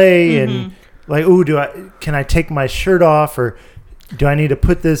play and like, ooh, can I take my shirt off, or do I need to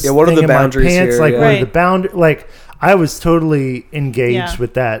put this what thing are the in boundaries my pants? here? Like, Yeah. what are the boundaries? Like, I was totally engaged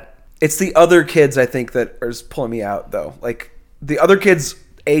with that. It's the other kids, I think, that are just pulling me out, though. Like, the other kids,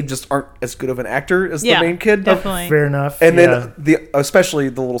 just aren't as good of an actor as the main kid. Definitely. Fair enough. And then especially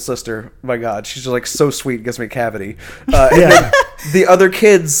the little sister, my God, she's just like so sweet, gives me a cavity. And then the other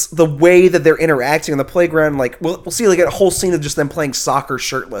kids, the way that they're interacting on the playground, like we'll see like a whole scene of just them playing soccer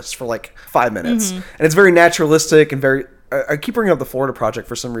shirtless for like 5 minutes, and it's very naturalistic and very. I keep bringing up the Florida Project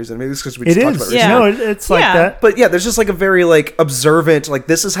for some reason. Maybe it's because we just talked about it recently. No, it's like that. But yeah, there's just like a very like observant, like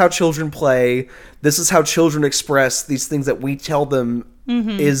this is how children play. This is how children express these things that we tell them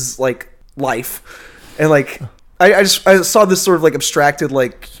is like life. And like I saw this sort of like abstracted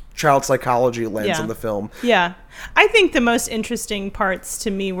like child psychology lens in the film. Yeah. I think the most interesting parts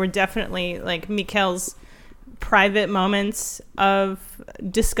to me were definitely like Mikhail's private moments of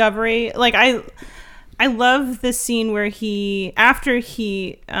discovery. Like I love the scene where after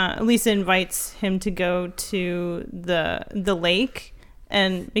Lisa invites him to go to the lake,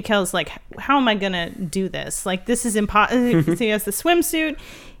 and Mikhail's like, how am I gonna do this? Like, this is impossible. So he has the swimsuit.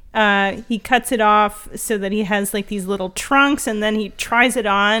 He cuts it off so that he has like these little trunks, and then he tries it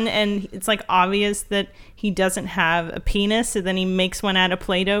on, and it's like obvious that he doesn't have a penis. So then he makes one out of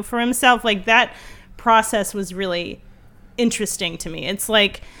Play-Doh for himself. Like, that process was really interesting to me. It's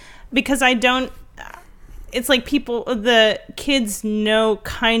like, because it's like the kids know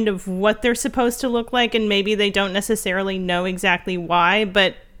kind of what they're supposed to look like, and maybe they don't necessarily know exactly why,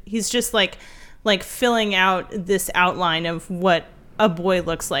 but he's just like filling out this outline of what a boy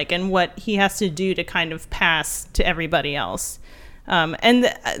looks like and what he has to do to kind of pass to everybody else.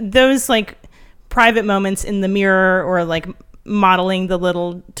 And those like private moments in the mirror, or like modeling the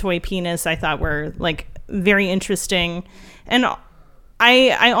little toy penis, I thought were like very interesting. And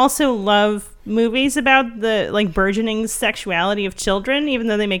I also love movies about the like burgeoning sexuality of children, even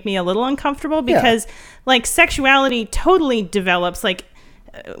though they make me a little uncomfortable because like sexuality totally develops like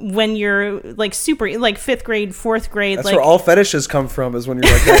when you're like super like 5th grade, 4th grade. That's like, where all fetishes come from, is when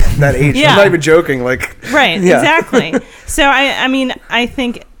you're like that age. Yeah. I'm not even joking. Like, right, yeah. exactly. So I mean, I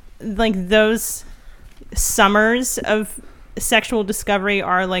think like those summers of sexual discovery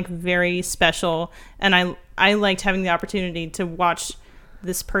are like very special, and I liked having the opportunity to watch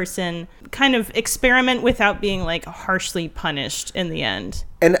this person kind of experiment without being like harshly punished in the end.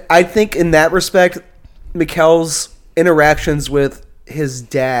 And I think in that respect, Mikkel's interactions with his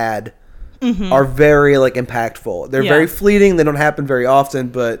dad are very like impactful. They're very fleeting. They don't happen very often,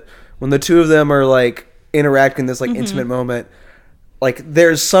 but when the two of them are like interacting in this like intimate moment, like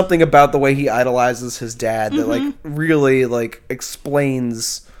there's something about the way he idolizes his dad that like really like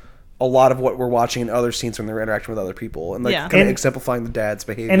explains a lot of what we're watching in other scenes when they're interacting with other people and like kind of exemplifying the dad's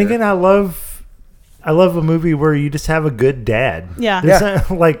behavior. And again, I love a movie where you just have a good dad. Yeah. There's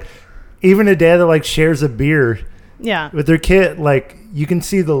like even a dad that like shares a beer with their kid, like you can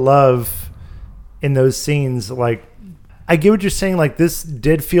see the love in those scenes. Like I get what you're saying, like this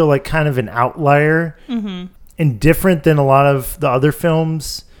did feel like kind of an outlier and different than a lot of the other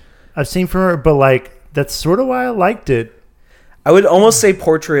films I've seen from her, but like that's sort of why I liked it. I would almost say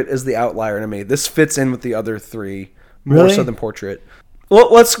Portrait is the outlier to me. This fits in with the other three more so than Portrait.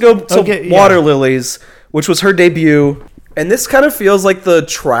 Well, let's go to Water Lilies, which was her debut. And this kind of feels like the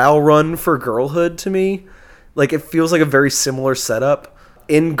trial run for Girlhood to me. Like it feels like a very similar setup.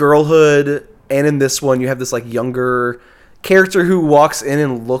 In Girlhood and in this one, you have this like younger character who walks in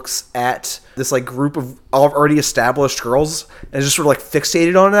and looks at this like group of already established girls and is just sort of like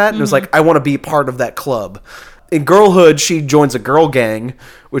fixated on that. And it was like, I want to be part of that club. In Girlhood, she joins a girl gang,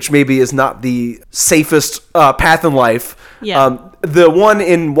 which maybe is not the safest path in life. Yeah. The one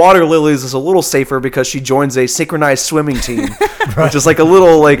in Water Lilies is a little safer because she joins a synchronized swimming team, which is like a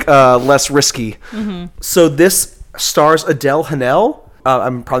little like less risky. So this stars Adele Haenel.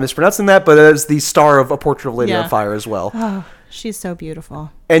 I'm probably mispronouncing that, but it's the star of A Portrait of a Lady on Fire as well. Oh, she's so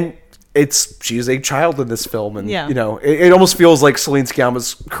beautiful. And she's a child in this film, and you know, it almost feels like Céline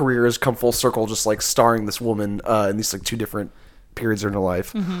Sciamma's career has come full circle, just like starring this woman in these like two different periods in her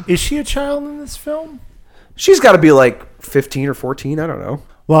life. Is she a child in this film? She's got to be like 15 or 14. I don't know.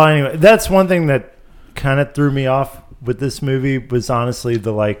 Well, anyway, that's one thing that kind of threw me off with this movie was honestly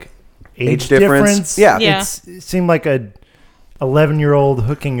the like age difference. Yeah. Yeah. It seemed like a 11-year-old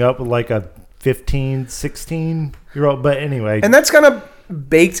hooking up with like a 15, 16-year-old. But anyway. And that's kind of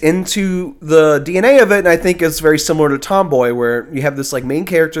baked into the DNA of it, and I think it's very similar to Tomboy, where you have this like main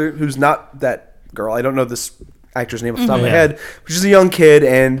character who's not that girl. I don't know this actor's name off the top of my head, but she's a young kid,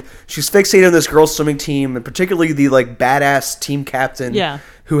 and she's fixated on this girls swimming team, and particularly the like badass team captain,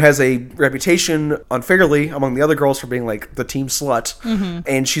 who has a reputation unfairly among the other girls for being like the team slut.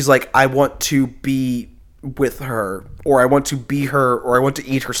 And she's like, I want to be with her, or I want to be her, or I want to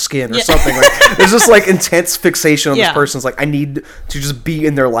eat her skin, or something. Like there's this like intense fixation on this person. It's like I need to just be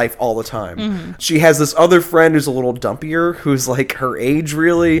in their life all the time. She has this other friend who's a little dumpier, who's like her age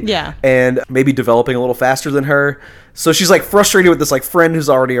really, and maybe developing a little faster than her. So she's like frustrated with this like friend who's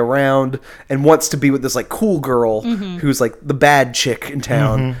already around and wants to be with this like cool girl who's like the bad chick in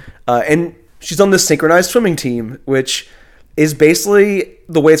town. And she's on this synchronized swimming team, which is basically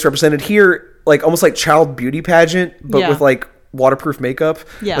the way it's represented here, like almost like child beauty pageant, but with like waterproof makeup.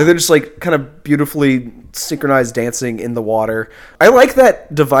 Like they're just like kind of beautifully synchronized dancing in the water. I like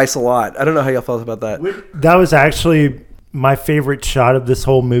that device a lot. I don't know how y'all felt about that. That was actually my favorite shot of this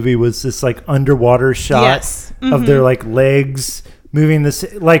whole movie, was this like underwater shot of their like legs moving,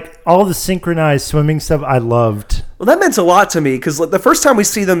 this like all the synchronized swimming stuff. I loved. Well, that meant a lot to me because like, the first time we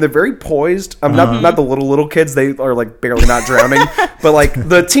see them, they're very poised. Not the little kids; they are like barely not drowning. But like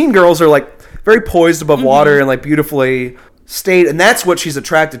the teen girls are like very poised above water and like beautifully stayed, and that's what she's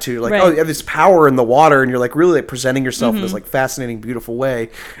attracted to. Like, oh, you have this power in the water, and you're like really like presenting yourself in this like fascinating, beautiful way.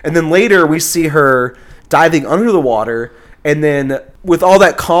 And then later we see her diving under the water. And then with all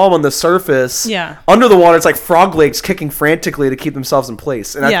that calm on the surface, under the water, it's like frog legs kicking frantically to keep themselves in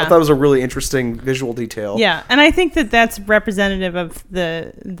place. And I thought that was a really interesting visual detail. Yeah, and I think that that's representative of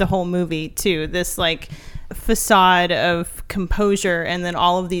the whole movie, too. This, like, facade of composure and then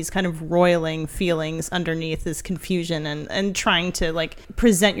all of these kind of roiling feelings underneath this confusion and trying to, like,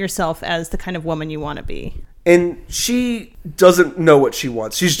 present yourself as the kind of woman you want to be. And she doesn't know what she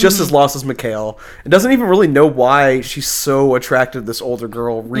wants. She's just as lost as Mikkel and doesn't even really know why she's so attracted to this older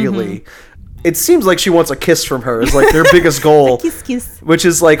girl, really. it seems like she wants a kiss from her. Is like their biggest goal, Kiss. which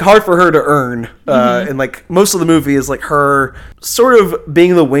is like hard for her to earn. And like most of the movie is like her sort of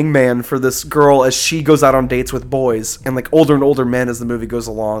being the wingman for this girl as she goes out on dates with boys and like older and older men as the movie goes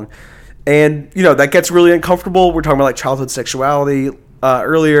along. And you know that gets really uncomfortable. We're talking about like childhood sexuality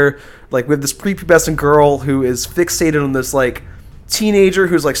earlier. Like we have this prepubescent girl who is fixated on this like teenager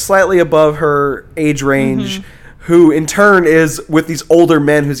who's like slightly above her age range, who in turn is with these older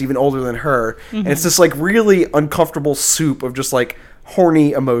men who's even older than her. And it's this like really uncomfortable soup of just like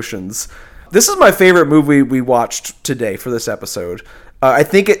horny emotions. This is my favorite movie we watched today for this episode. I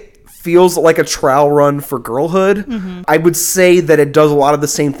think it feels like a trial run for Girlhood. I would say that it does a lot of the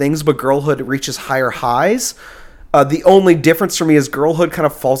same things, but Girlhood reaches higher highs. The only difference for me is Girlhood kind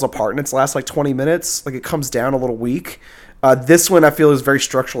of falls apart in its last like 20 minutes. Like it comes down a little weak. This one I feel is very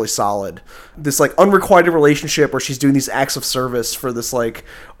structurally solid. This like unrequited relationship where she's doing these acts of service for this like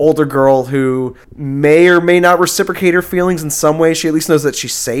older girl who may or may not reciprocate her feelings in some way. She at least knows that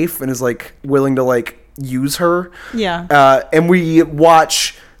she's safe and is like willing to like use her. Yeah. And we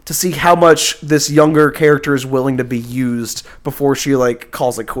watch to see how much this younger character is willing to be used before she like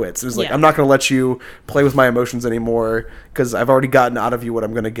calls it quits. It's like, Yeah. I'm not going to let you play with my emotions anymore because I've already gotten out of you what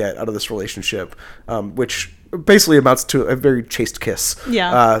I'm going to get out of this relationship, which basically amounts to a very chaste kiss.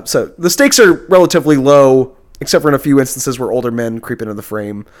 Yeah. So the stakes are relatively low, except for in a few instances where older men creep into the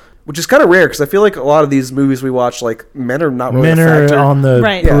frame, which is kind of rare because I feel like a lot of these movies we watch, like men are not really Men a are factor. on the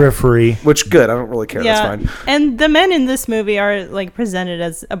Right. periphery. Which good, I don't really care. Yeah. That's fine. And the men in this movie are like presented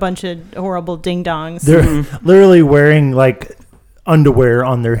as a bunch of horrible ding dongs. They're literally wearing like underwear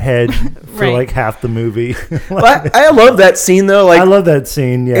on their head for Right. like half the movie. But I love that scene though. Like I love that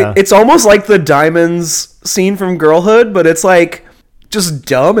scene. Yeah. it's almost like the Diamonds scene from Girlhood, but it's like just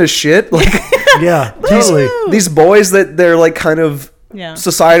dumb as shit. Like Yeah, totally. these boys that they're like kind of Yeah.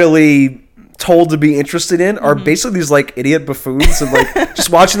 societally told to be interested in are basically these like idiot buffoons, and like just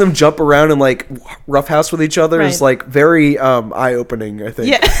watching them jump around and like roughhouse with each other is Right. like very eye-opening, I think.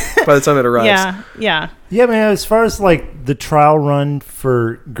 Yeah. By the time it arrives. Yeah. Yeah. Yeah, man, as far as like the trial run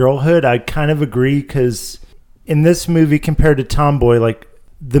for Girlhood, I kind of agree because in this movie compared to Tomboy, like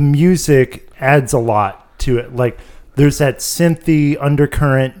the music adds a lot to it. Like there's that synthy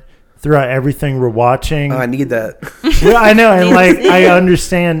undercurrent throughout everything we're watching. Oh, I need that. Well, I know, and like I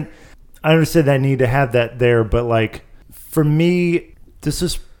understand that need to have that there, but like for me, this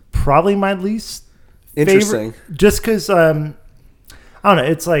is probably my least Interesting. favorite, just because I don't know.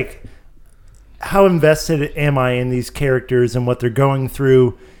 It's like how invested am I in these characters and what they're going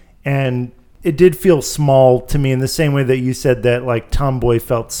through, and it did feel small to me in the same way that you said that like Tomboy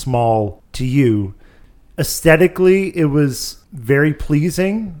felt small to you. Aesthetically, it was very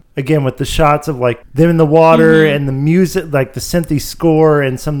pleasing. Again, with the shots of like them in the water and the music, like the synthy score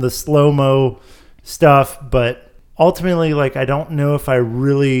and some of the slow-mo stuff. But ultimately, like I don't know if I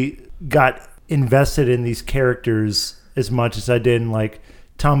really got invested in these characters as much as I did in like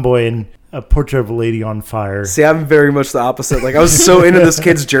Tomboy and A Portrait of a Lady on Fire. See, I'm very much the opposite. Like I was so into this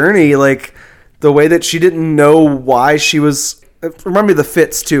kid's journey, like the way that she didn't know why she was. Remember me the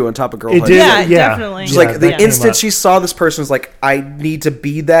fits too on top of Girlhood. It did, Yeah, yeah. definitely. Just like the that came instant up. she saw this person was like, I need to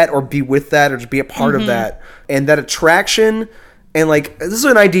be that or be with that or to be a part of that. And that attraction and like this is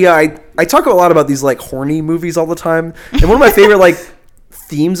an idea I talk a lot about these like horny movies all the time. And one of my favorite like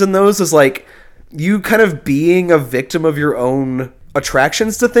themes in those is like you kind of being a victim of your own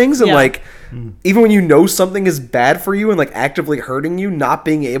attractions to things and Yeah. like even when you know something is bad for you and like actively hurting you, not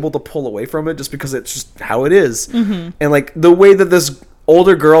being able to pull away from it just because it's just how it is. And like the way that this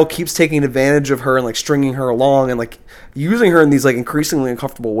older girl keeps taking advantage of her and like stringing her along and like using her in these like increasingly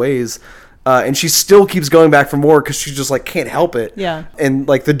uncomfortable ways, and she still keeps going back for more because she just like can't help it. Yeah. And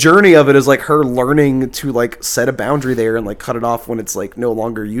like the journey of it is like her learning to like set a boundary there and like cut it off when it's like no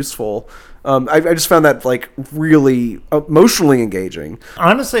longer useful. I just found that like really emotionally engaging.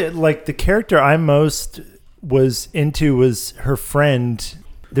 Honestly, like the character I most was into was her friend.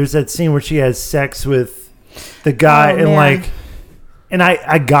 There's that scene where she has sex with the guy Oh, and man. like, and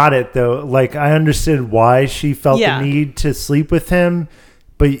I got it though. Like I understood why she felt Yeah. the need to sleep with him,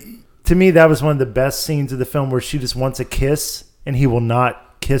 but to me that was one of the best scenes of the film where she just wants a kiss and he will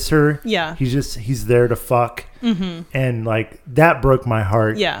not kiss her. Yeah. He's there to fuck, and like that broke my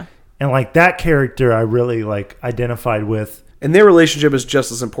heart. Yeah. And like that character I really like identified with. And their relationship is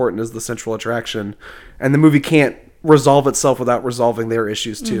just as important as the central attraction. And the movie can't resolve itself without resolving their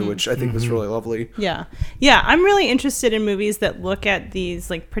issues too, which I think was really lovely. Yeah. Yeah. I'm really interested in movies that look at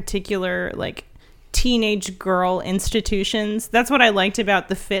these like particular like teenage girl institutions. That's what I liked about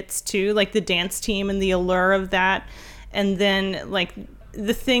The Fits too, like the dance team and the allure of that. And then like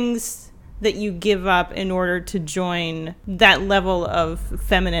the things that you give up in order to join that level of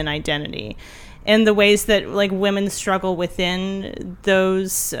feminine identity, and the ways that like women struggle within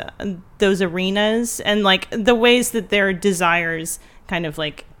those arenas, and like the ways that their desires kind of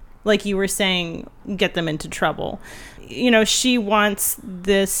like you were saying, get them into trouble. You know, she wants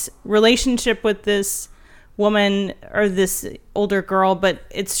this relationship with this woman or this older girl, but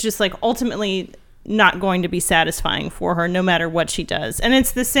it's just like ultimately not going to be satisfying for her no matter what she does. And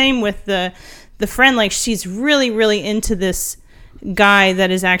it's the same with the friend. Like, she's really, really into this guy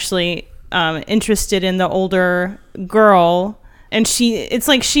that is actually interested in the older girl, and it's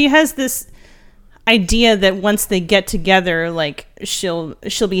like she has this idea that once they get together, like she'll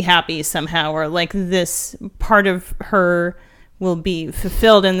be happy somehow, or like this part of her will be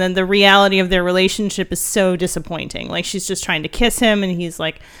fulfilled. And then the reality of their relationship is so disappointing. Like, she's just trying to kiss him and he's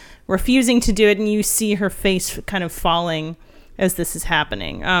like refusing to do it, and you see her face kind of falling as this is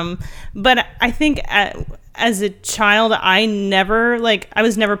happening. But I think as a child, I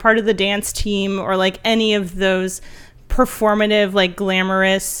was never part of the dance team or like any of those performative, like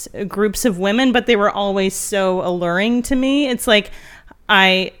glamorous groups of women, but they were always so alluring to me. It's like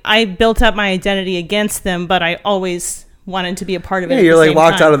I built up my identity against them, but I always wanted to be a part of it. Yeah, you're like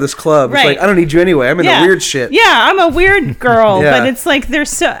locked out of this club. Right. It's like, I don't need you anyway. I'm in the weird shit. Yeah, I'm a weird girl, Yeah. but it's like they're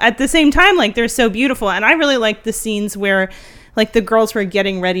so, at the same time, like they're so beautiful. And I really like the scenes where like the girls were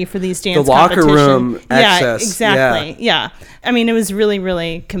getting ready for these dance locker room access. Yeah, exactly. Yeah. I mean, it was really,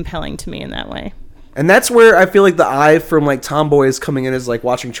 really compelling to me in that way. And that's where I feel like the eye from like tomboys coming in is like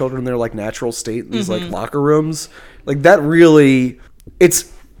watching children in their like natural state in these like locker rooms. Like that really,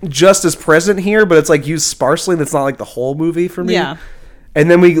 it's just as present here, but it's like used sparsely, and it's not like the whole movie for me. Yeah.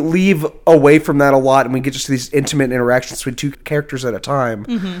 And then we leave away from that a lot, and we get just these intimate interactions between two characters at a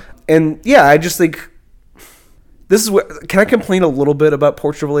time. And yeah, I just think this is what, can I complain a little bit about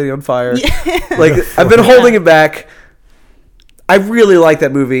Portrait of a Lady on Fire? Like, I've been holding it back. I really like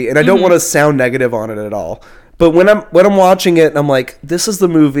that movie, and I don't want to sound negative on it at all. But when I'm watching it, I'm like, this is the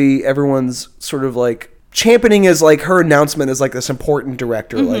movie everyone's sort of like championing as like her announcement as like this important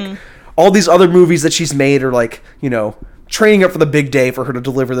director. Like all these other movies that she's made are like, you know, training up for the big day for her to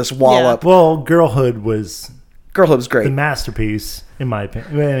deliver this wallop. Well, Girlhood was great. the masterpiece, in my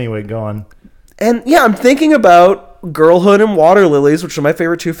opinion. But anyway, go on. And yeah, I'm thinking about Girlhood and Water Lilies, which are my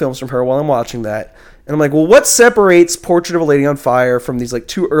favorite two films from her while I'm watching that. And I'm like, well, what separates Portrait of a Lady on Fire from these like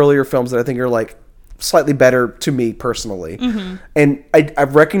two earlier films that I think are like slightly better to me personally? And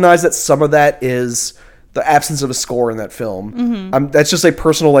I've recognized that some of that is the absence of a score in that film. That's just a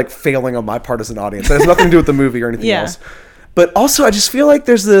personal like failing on my part as an audience. That has nothing to do with the movie or anything else. But also, I just feel like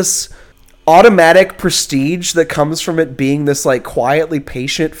there's this automatic prestige that comes from it being this like quietly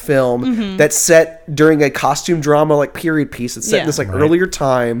patient film that's set during a costume drama like period piece. It's set in this like earlier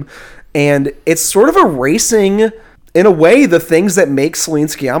time, and it's sort of erasing in a way the things that make Céline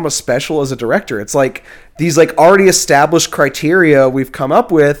Sciamma special as a director. It's like these like already established criteria we've come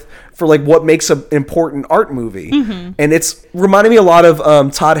up with for like what makes an important art movie. And it's reminding me a lot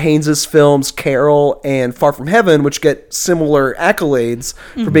of Todd Haynes' films Carol and Far From Heaven, which get similar accolades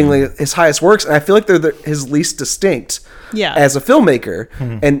for being like his highest works, and I feel like they're his least distinct as a filmmaker.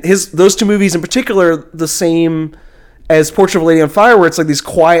 And those two movies in particular, the same as Portrait of a Lady on Fire, where it's like these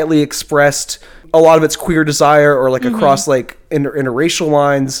quietly expressed, a lot of it's queer desire or like across like interracial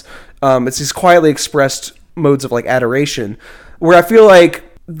lines. It's these quietly expressed modes of like adoration, where I feel like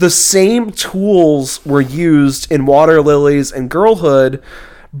the same tools were used in Water Lilies and Girlhood,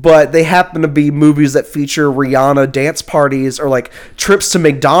 but they happen to be movies that feature Rihanna dance parties or like trips to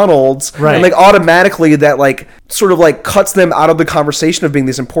McDonald's. Right. And like automatically that like sort of like cuts them out of the conversation of being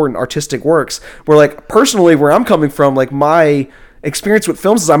these important artistic works. Where like personally, where I'm coming from, like my experience with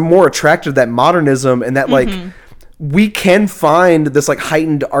films is I'm more attracted to that modernism and that like we can find this like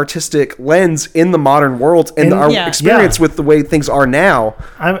heightened artistic lens in the modern world and our experience with the way things are now.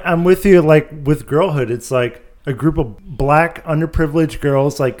 I'm with you. Like with Girlhood, it's like a group of black underprivileged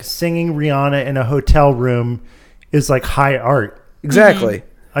girls like singing Rihanna in a hotel room is like high art. Exactly.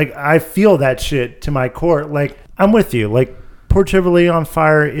 Like I feel that shit to my core. Like I'm with you. Like Portrait of a Lady on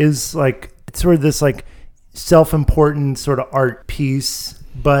Fire is like it's sort of this like self-important sort of art piece,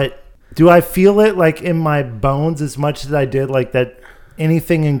 but do I feel it like in my bones as much as I did like that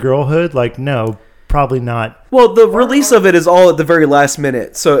anything in Girlhood? Like no, probably not. Well, the release of it is all at the very last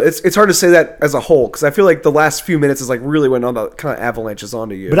minute, so it's hard to say that as a whole, because I feel like the last few minutes is like really when all the kind of avalanches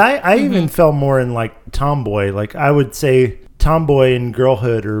onto you. But I even fell more in like Tomboy. Like I would say Tomboy and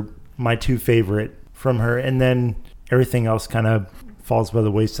Girlhood are my two favorite from her, and then everything else kind of falls by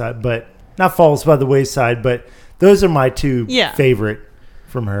the wayside. But not falls by the wayside, but those are my two favorite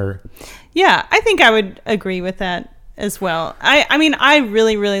from her. Yeah, I think I would agree with that as well. I mean, I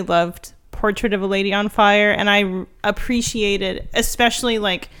really, really loved Portrait of a Lady on Fire, and I appreciated especially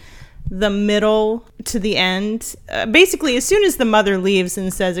like the middle to the end. Basically, as soon as the mother leaves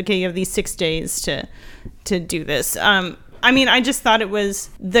and says, okay, you have these 6 days to do this. I mean, I just thought it was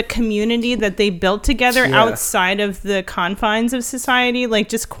the community that they built together outside of the confines of society, like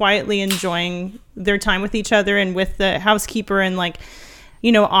just quietly enjoying their time with each other and with the housekeeper, and like,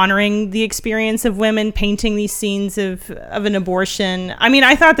 you know, honoring the experience of women, painting these scenes of an abortion. I mean,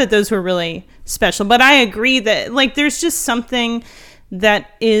 I thought that those were really special, but I agree that like there's just something that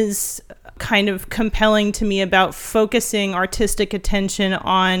is kind of compelling to me about focusing artistic attention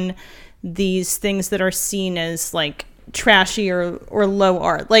on these things that are seen as like trashy or low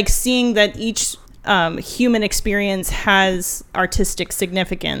art, like seeing that each human experience has artistic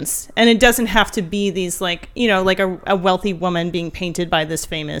significance, and it doesn't have to be these like, you know, like a wealthy woman being painted by this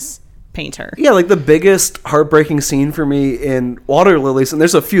famous painter. Yeah, like the biggest heartbreaking scene for me in Water Lilies, and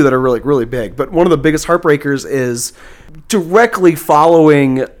there's a few that are really, really big, but one of the biggest heartbreakers is directly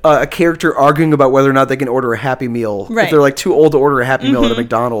following a character arguing about whether or not they can order a Happy Meal, if they're like too old to order a Happy Meal at a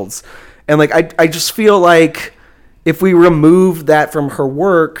McDonald's. And like I just feel like if we remove that from her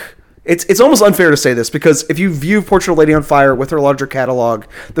work, it's almost unfair to say this, because if you view Portrait of a Lady on Fire with her larger catalog,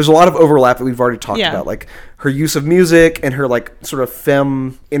 there's a lot of overlap that we've already talked about, like her use of music and her like sort of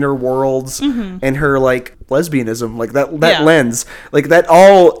femme inner worlds and her like lesbianism, like that lens, like that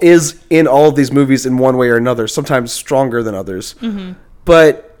all is in all of these movies in one way or another, sometimes stronger than others.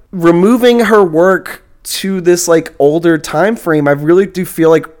 But removing her work to this like older time frame, I really do feel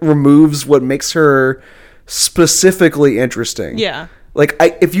like removes what makes her specifically interesting. Yeah. Like,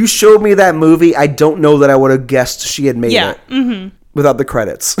 if you showed me that movie, I don't know that I would have guessed she had made it without the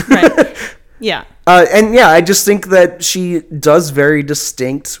credits. Right. Yeah. And yeah, I just think that she does very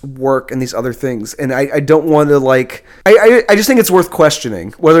distinct work in these other things. And I don't want to like, I just think it's worth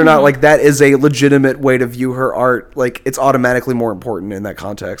questioning whether or not like that is a legitimate way to view her art. Like it's automatically more important in that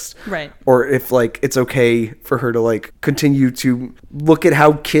context. Right. Or if like it's okay for her to like continue to look at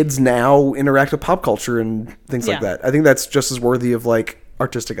how kids now interact with pop culture and things like that. I think that's just as worthy of like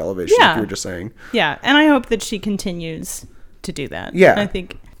artistic elevation, like you were just saying. Yeah. And I hope that she continues to do that. Yeah. I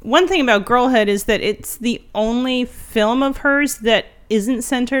think one thing about Girlhood is that it's the only film of hers that isn't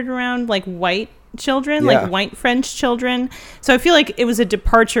centered around like white children, like white French children. So I feel like it was a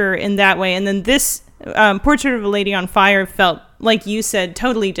departure in that way. And then this Portrait of a Lady on Fire felt, like you said,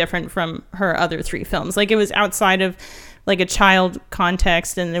 totally different from her other three films. Like it was outside of like a child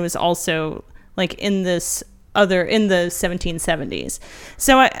context, and it was also like in the 1770s.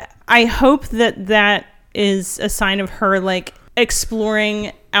 So I hope that is a sign of her like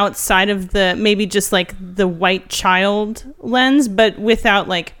exploring outside of the maybe just like the white child lens, but without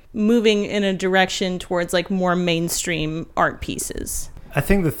like moving in a direction towards like more mainstream art pieces. I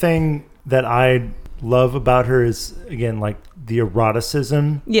think the thing that I love about her is, again, like the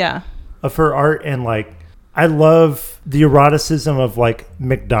eroticism of her art. And like I love the eroticism of like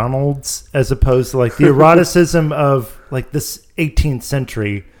McDonald's as opposed to like the eroticism of like this 18th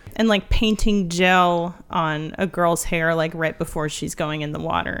century. And like painting gel on a girl's hair like right before she's going in the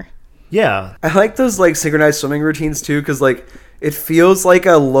water. Yeah. I like those like synchronized swimming routines too, because like it feels like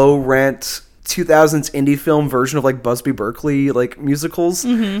a low rent 2000s indie film version of like Busby Berkeley like musicals.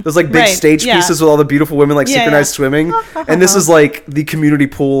 Those like big stage pieces with all the beautiful women like synchronized swimming. And this is like the community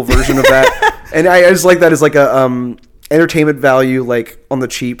pool version of that. And I just like that as like a entertainment value, like on the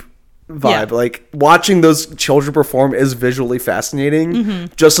cheap vibe. Like watching those children perform is visually fascinating,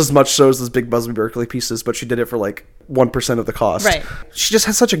 just as much so as those big Busby Berkeley pieces, but she did it for like 1% of the cost. Right. She just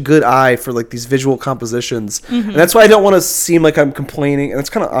has such a good eye for like these visual compositions. And that's why I don't want to seem like I'm complaining. And that's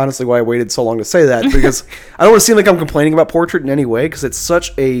kind of honestly why I waited so long to say that, because I don't want to seem like I'm complaining about Portrait in any way, because it's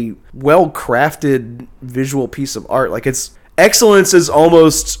such a well-crafted visual piece of art. Like its excellence is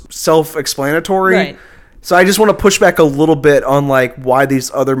almost self-explanatory. Right. So I just want to push back a little bit on like why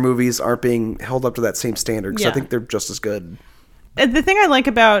these other movies aren't being held up to that same standard, because I think they're just as good. The thing I like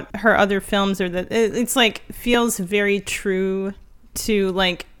about her other films are that it's like feels very true to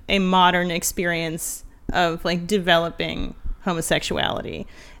like a modern experience of like developing homosexuality.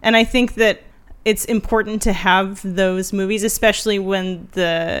 And I think that it's important to have those movies, especially when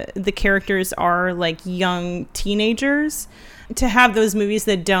the characters are like young teenagers, to have those movies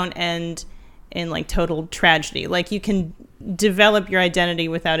that don't end in like total tragedy. Like you can develop your identity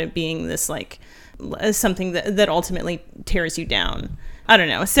without it being this like something that ultimately tears you down. I don't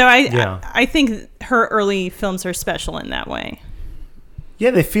know. So I think her early films are special in that way. Yeah,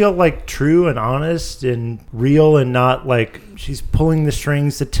 they feel like true and honest and real, and not like she's pulling the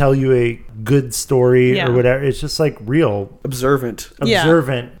strings to tell you a good story or whatever. It's just like real. Observant.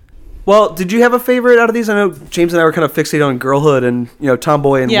 Yeah. Well, did you have a favorite out of these? I know James and I were kind of fixated on Girlhood and,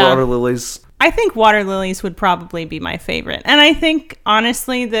 Tomboy and Water Lilies. I think Water Lilies would probably be my favorite. And I think,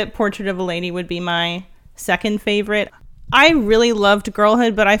 honestly, that Portrait of a Lady would be my second favorite. I really loved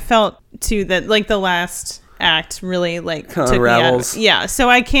Girlhood, but I felt, too, that, like, the last act really, like, kind took of ravels. me out. Yeah, so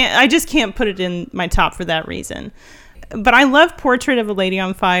I just can't put it in my top for that reason. But I love Portrait of a Lady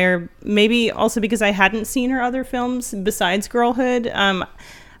on Fire, maybe also because I hadn't seen her other films besides Girlhood.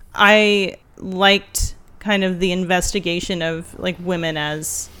 I liked kind of the investigation of, like, women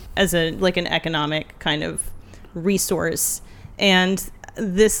as a like an economic kind of resource, and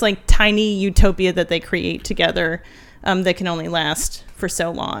this like tiny utopia that they create together that can only last for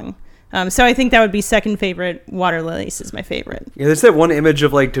so long. So I think that would be second favorite. Water Lilies is my favorite. Yeah, there's that one image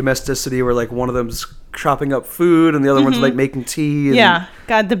of like domesticity where like one of them's chopping up food and the other one's like making tea. And yeah,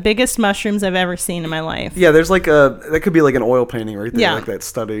 God, the biggest mushrooms I've ever seen in my life. yeah, there's like that could be like an oil painting right there, Yeah. like that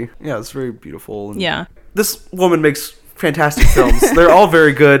study. Yeah, it's very beautiful. And Yeah. this woman makes fantastic films. They're all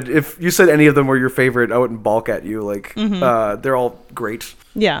very good. If you said any of them were your favorite, I wouldn't balk at you. Like, they're all great.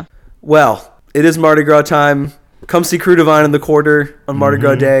 Yeah. Well, it is Mardi Gras time. Come see Crew Divine in the Quarter on Mardi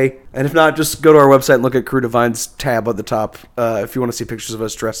Gras Day. And if not, just go to our website and look at Crew Divine's tab at the top if you want to see pictures of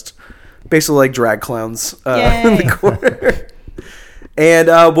us dressed basically like drag clowns in the Quarter. And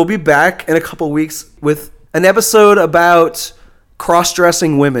we'll be back in a couple weeks with an episode about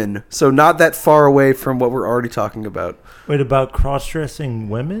cross-dressing women. So not that far away from what we're already talking about. Wait, about cross-dressing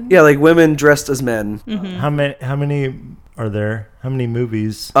women? Yeah, like women dressed as men. How many are there? How many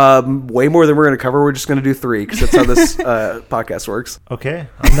movies? Way more than we're going to cover. We're just going to do 3 because that's how this podcast works. Okay.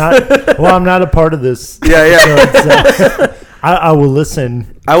 I'm not a part of this. Yeah. So I will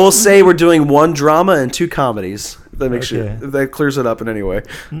listen. I will say we're doing 1 drama and 2 comedies. That makes that clears it up in any way.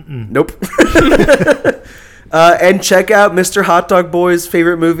 Nope. And check out Mr. Hot Dog Boy's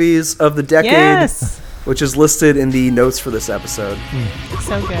favorite movies of the decade. Yes. Which is listed in the notes for this episode.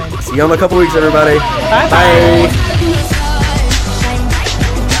 So good. See you in a couple weeks, everybody. Bye.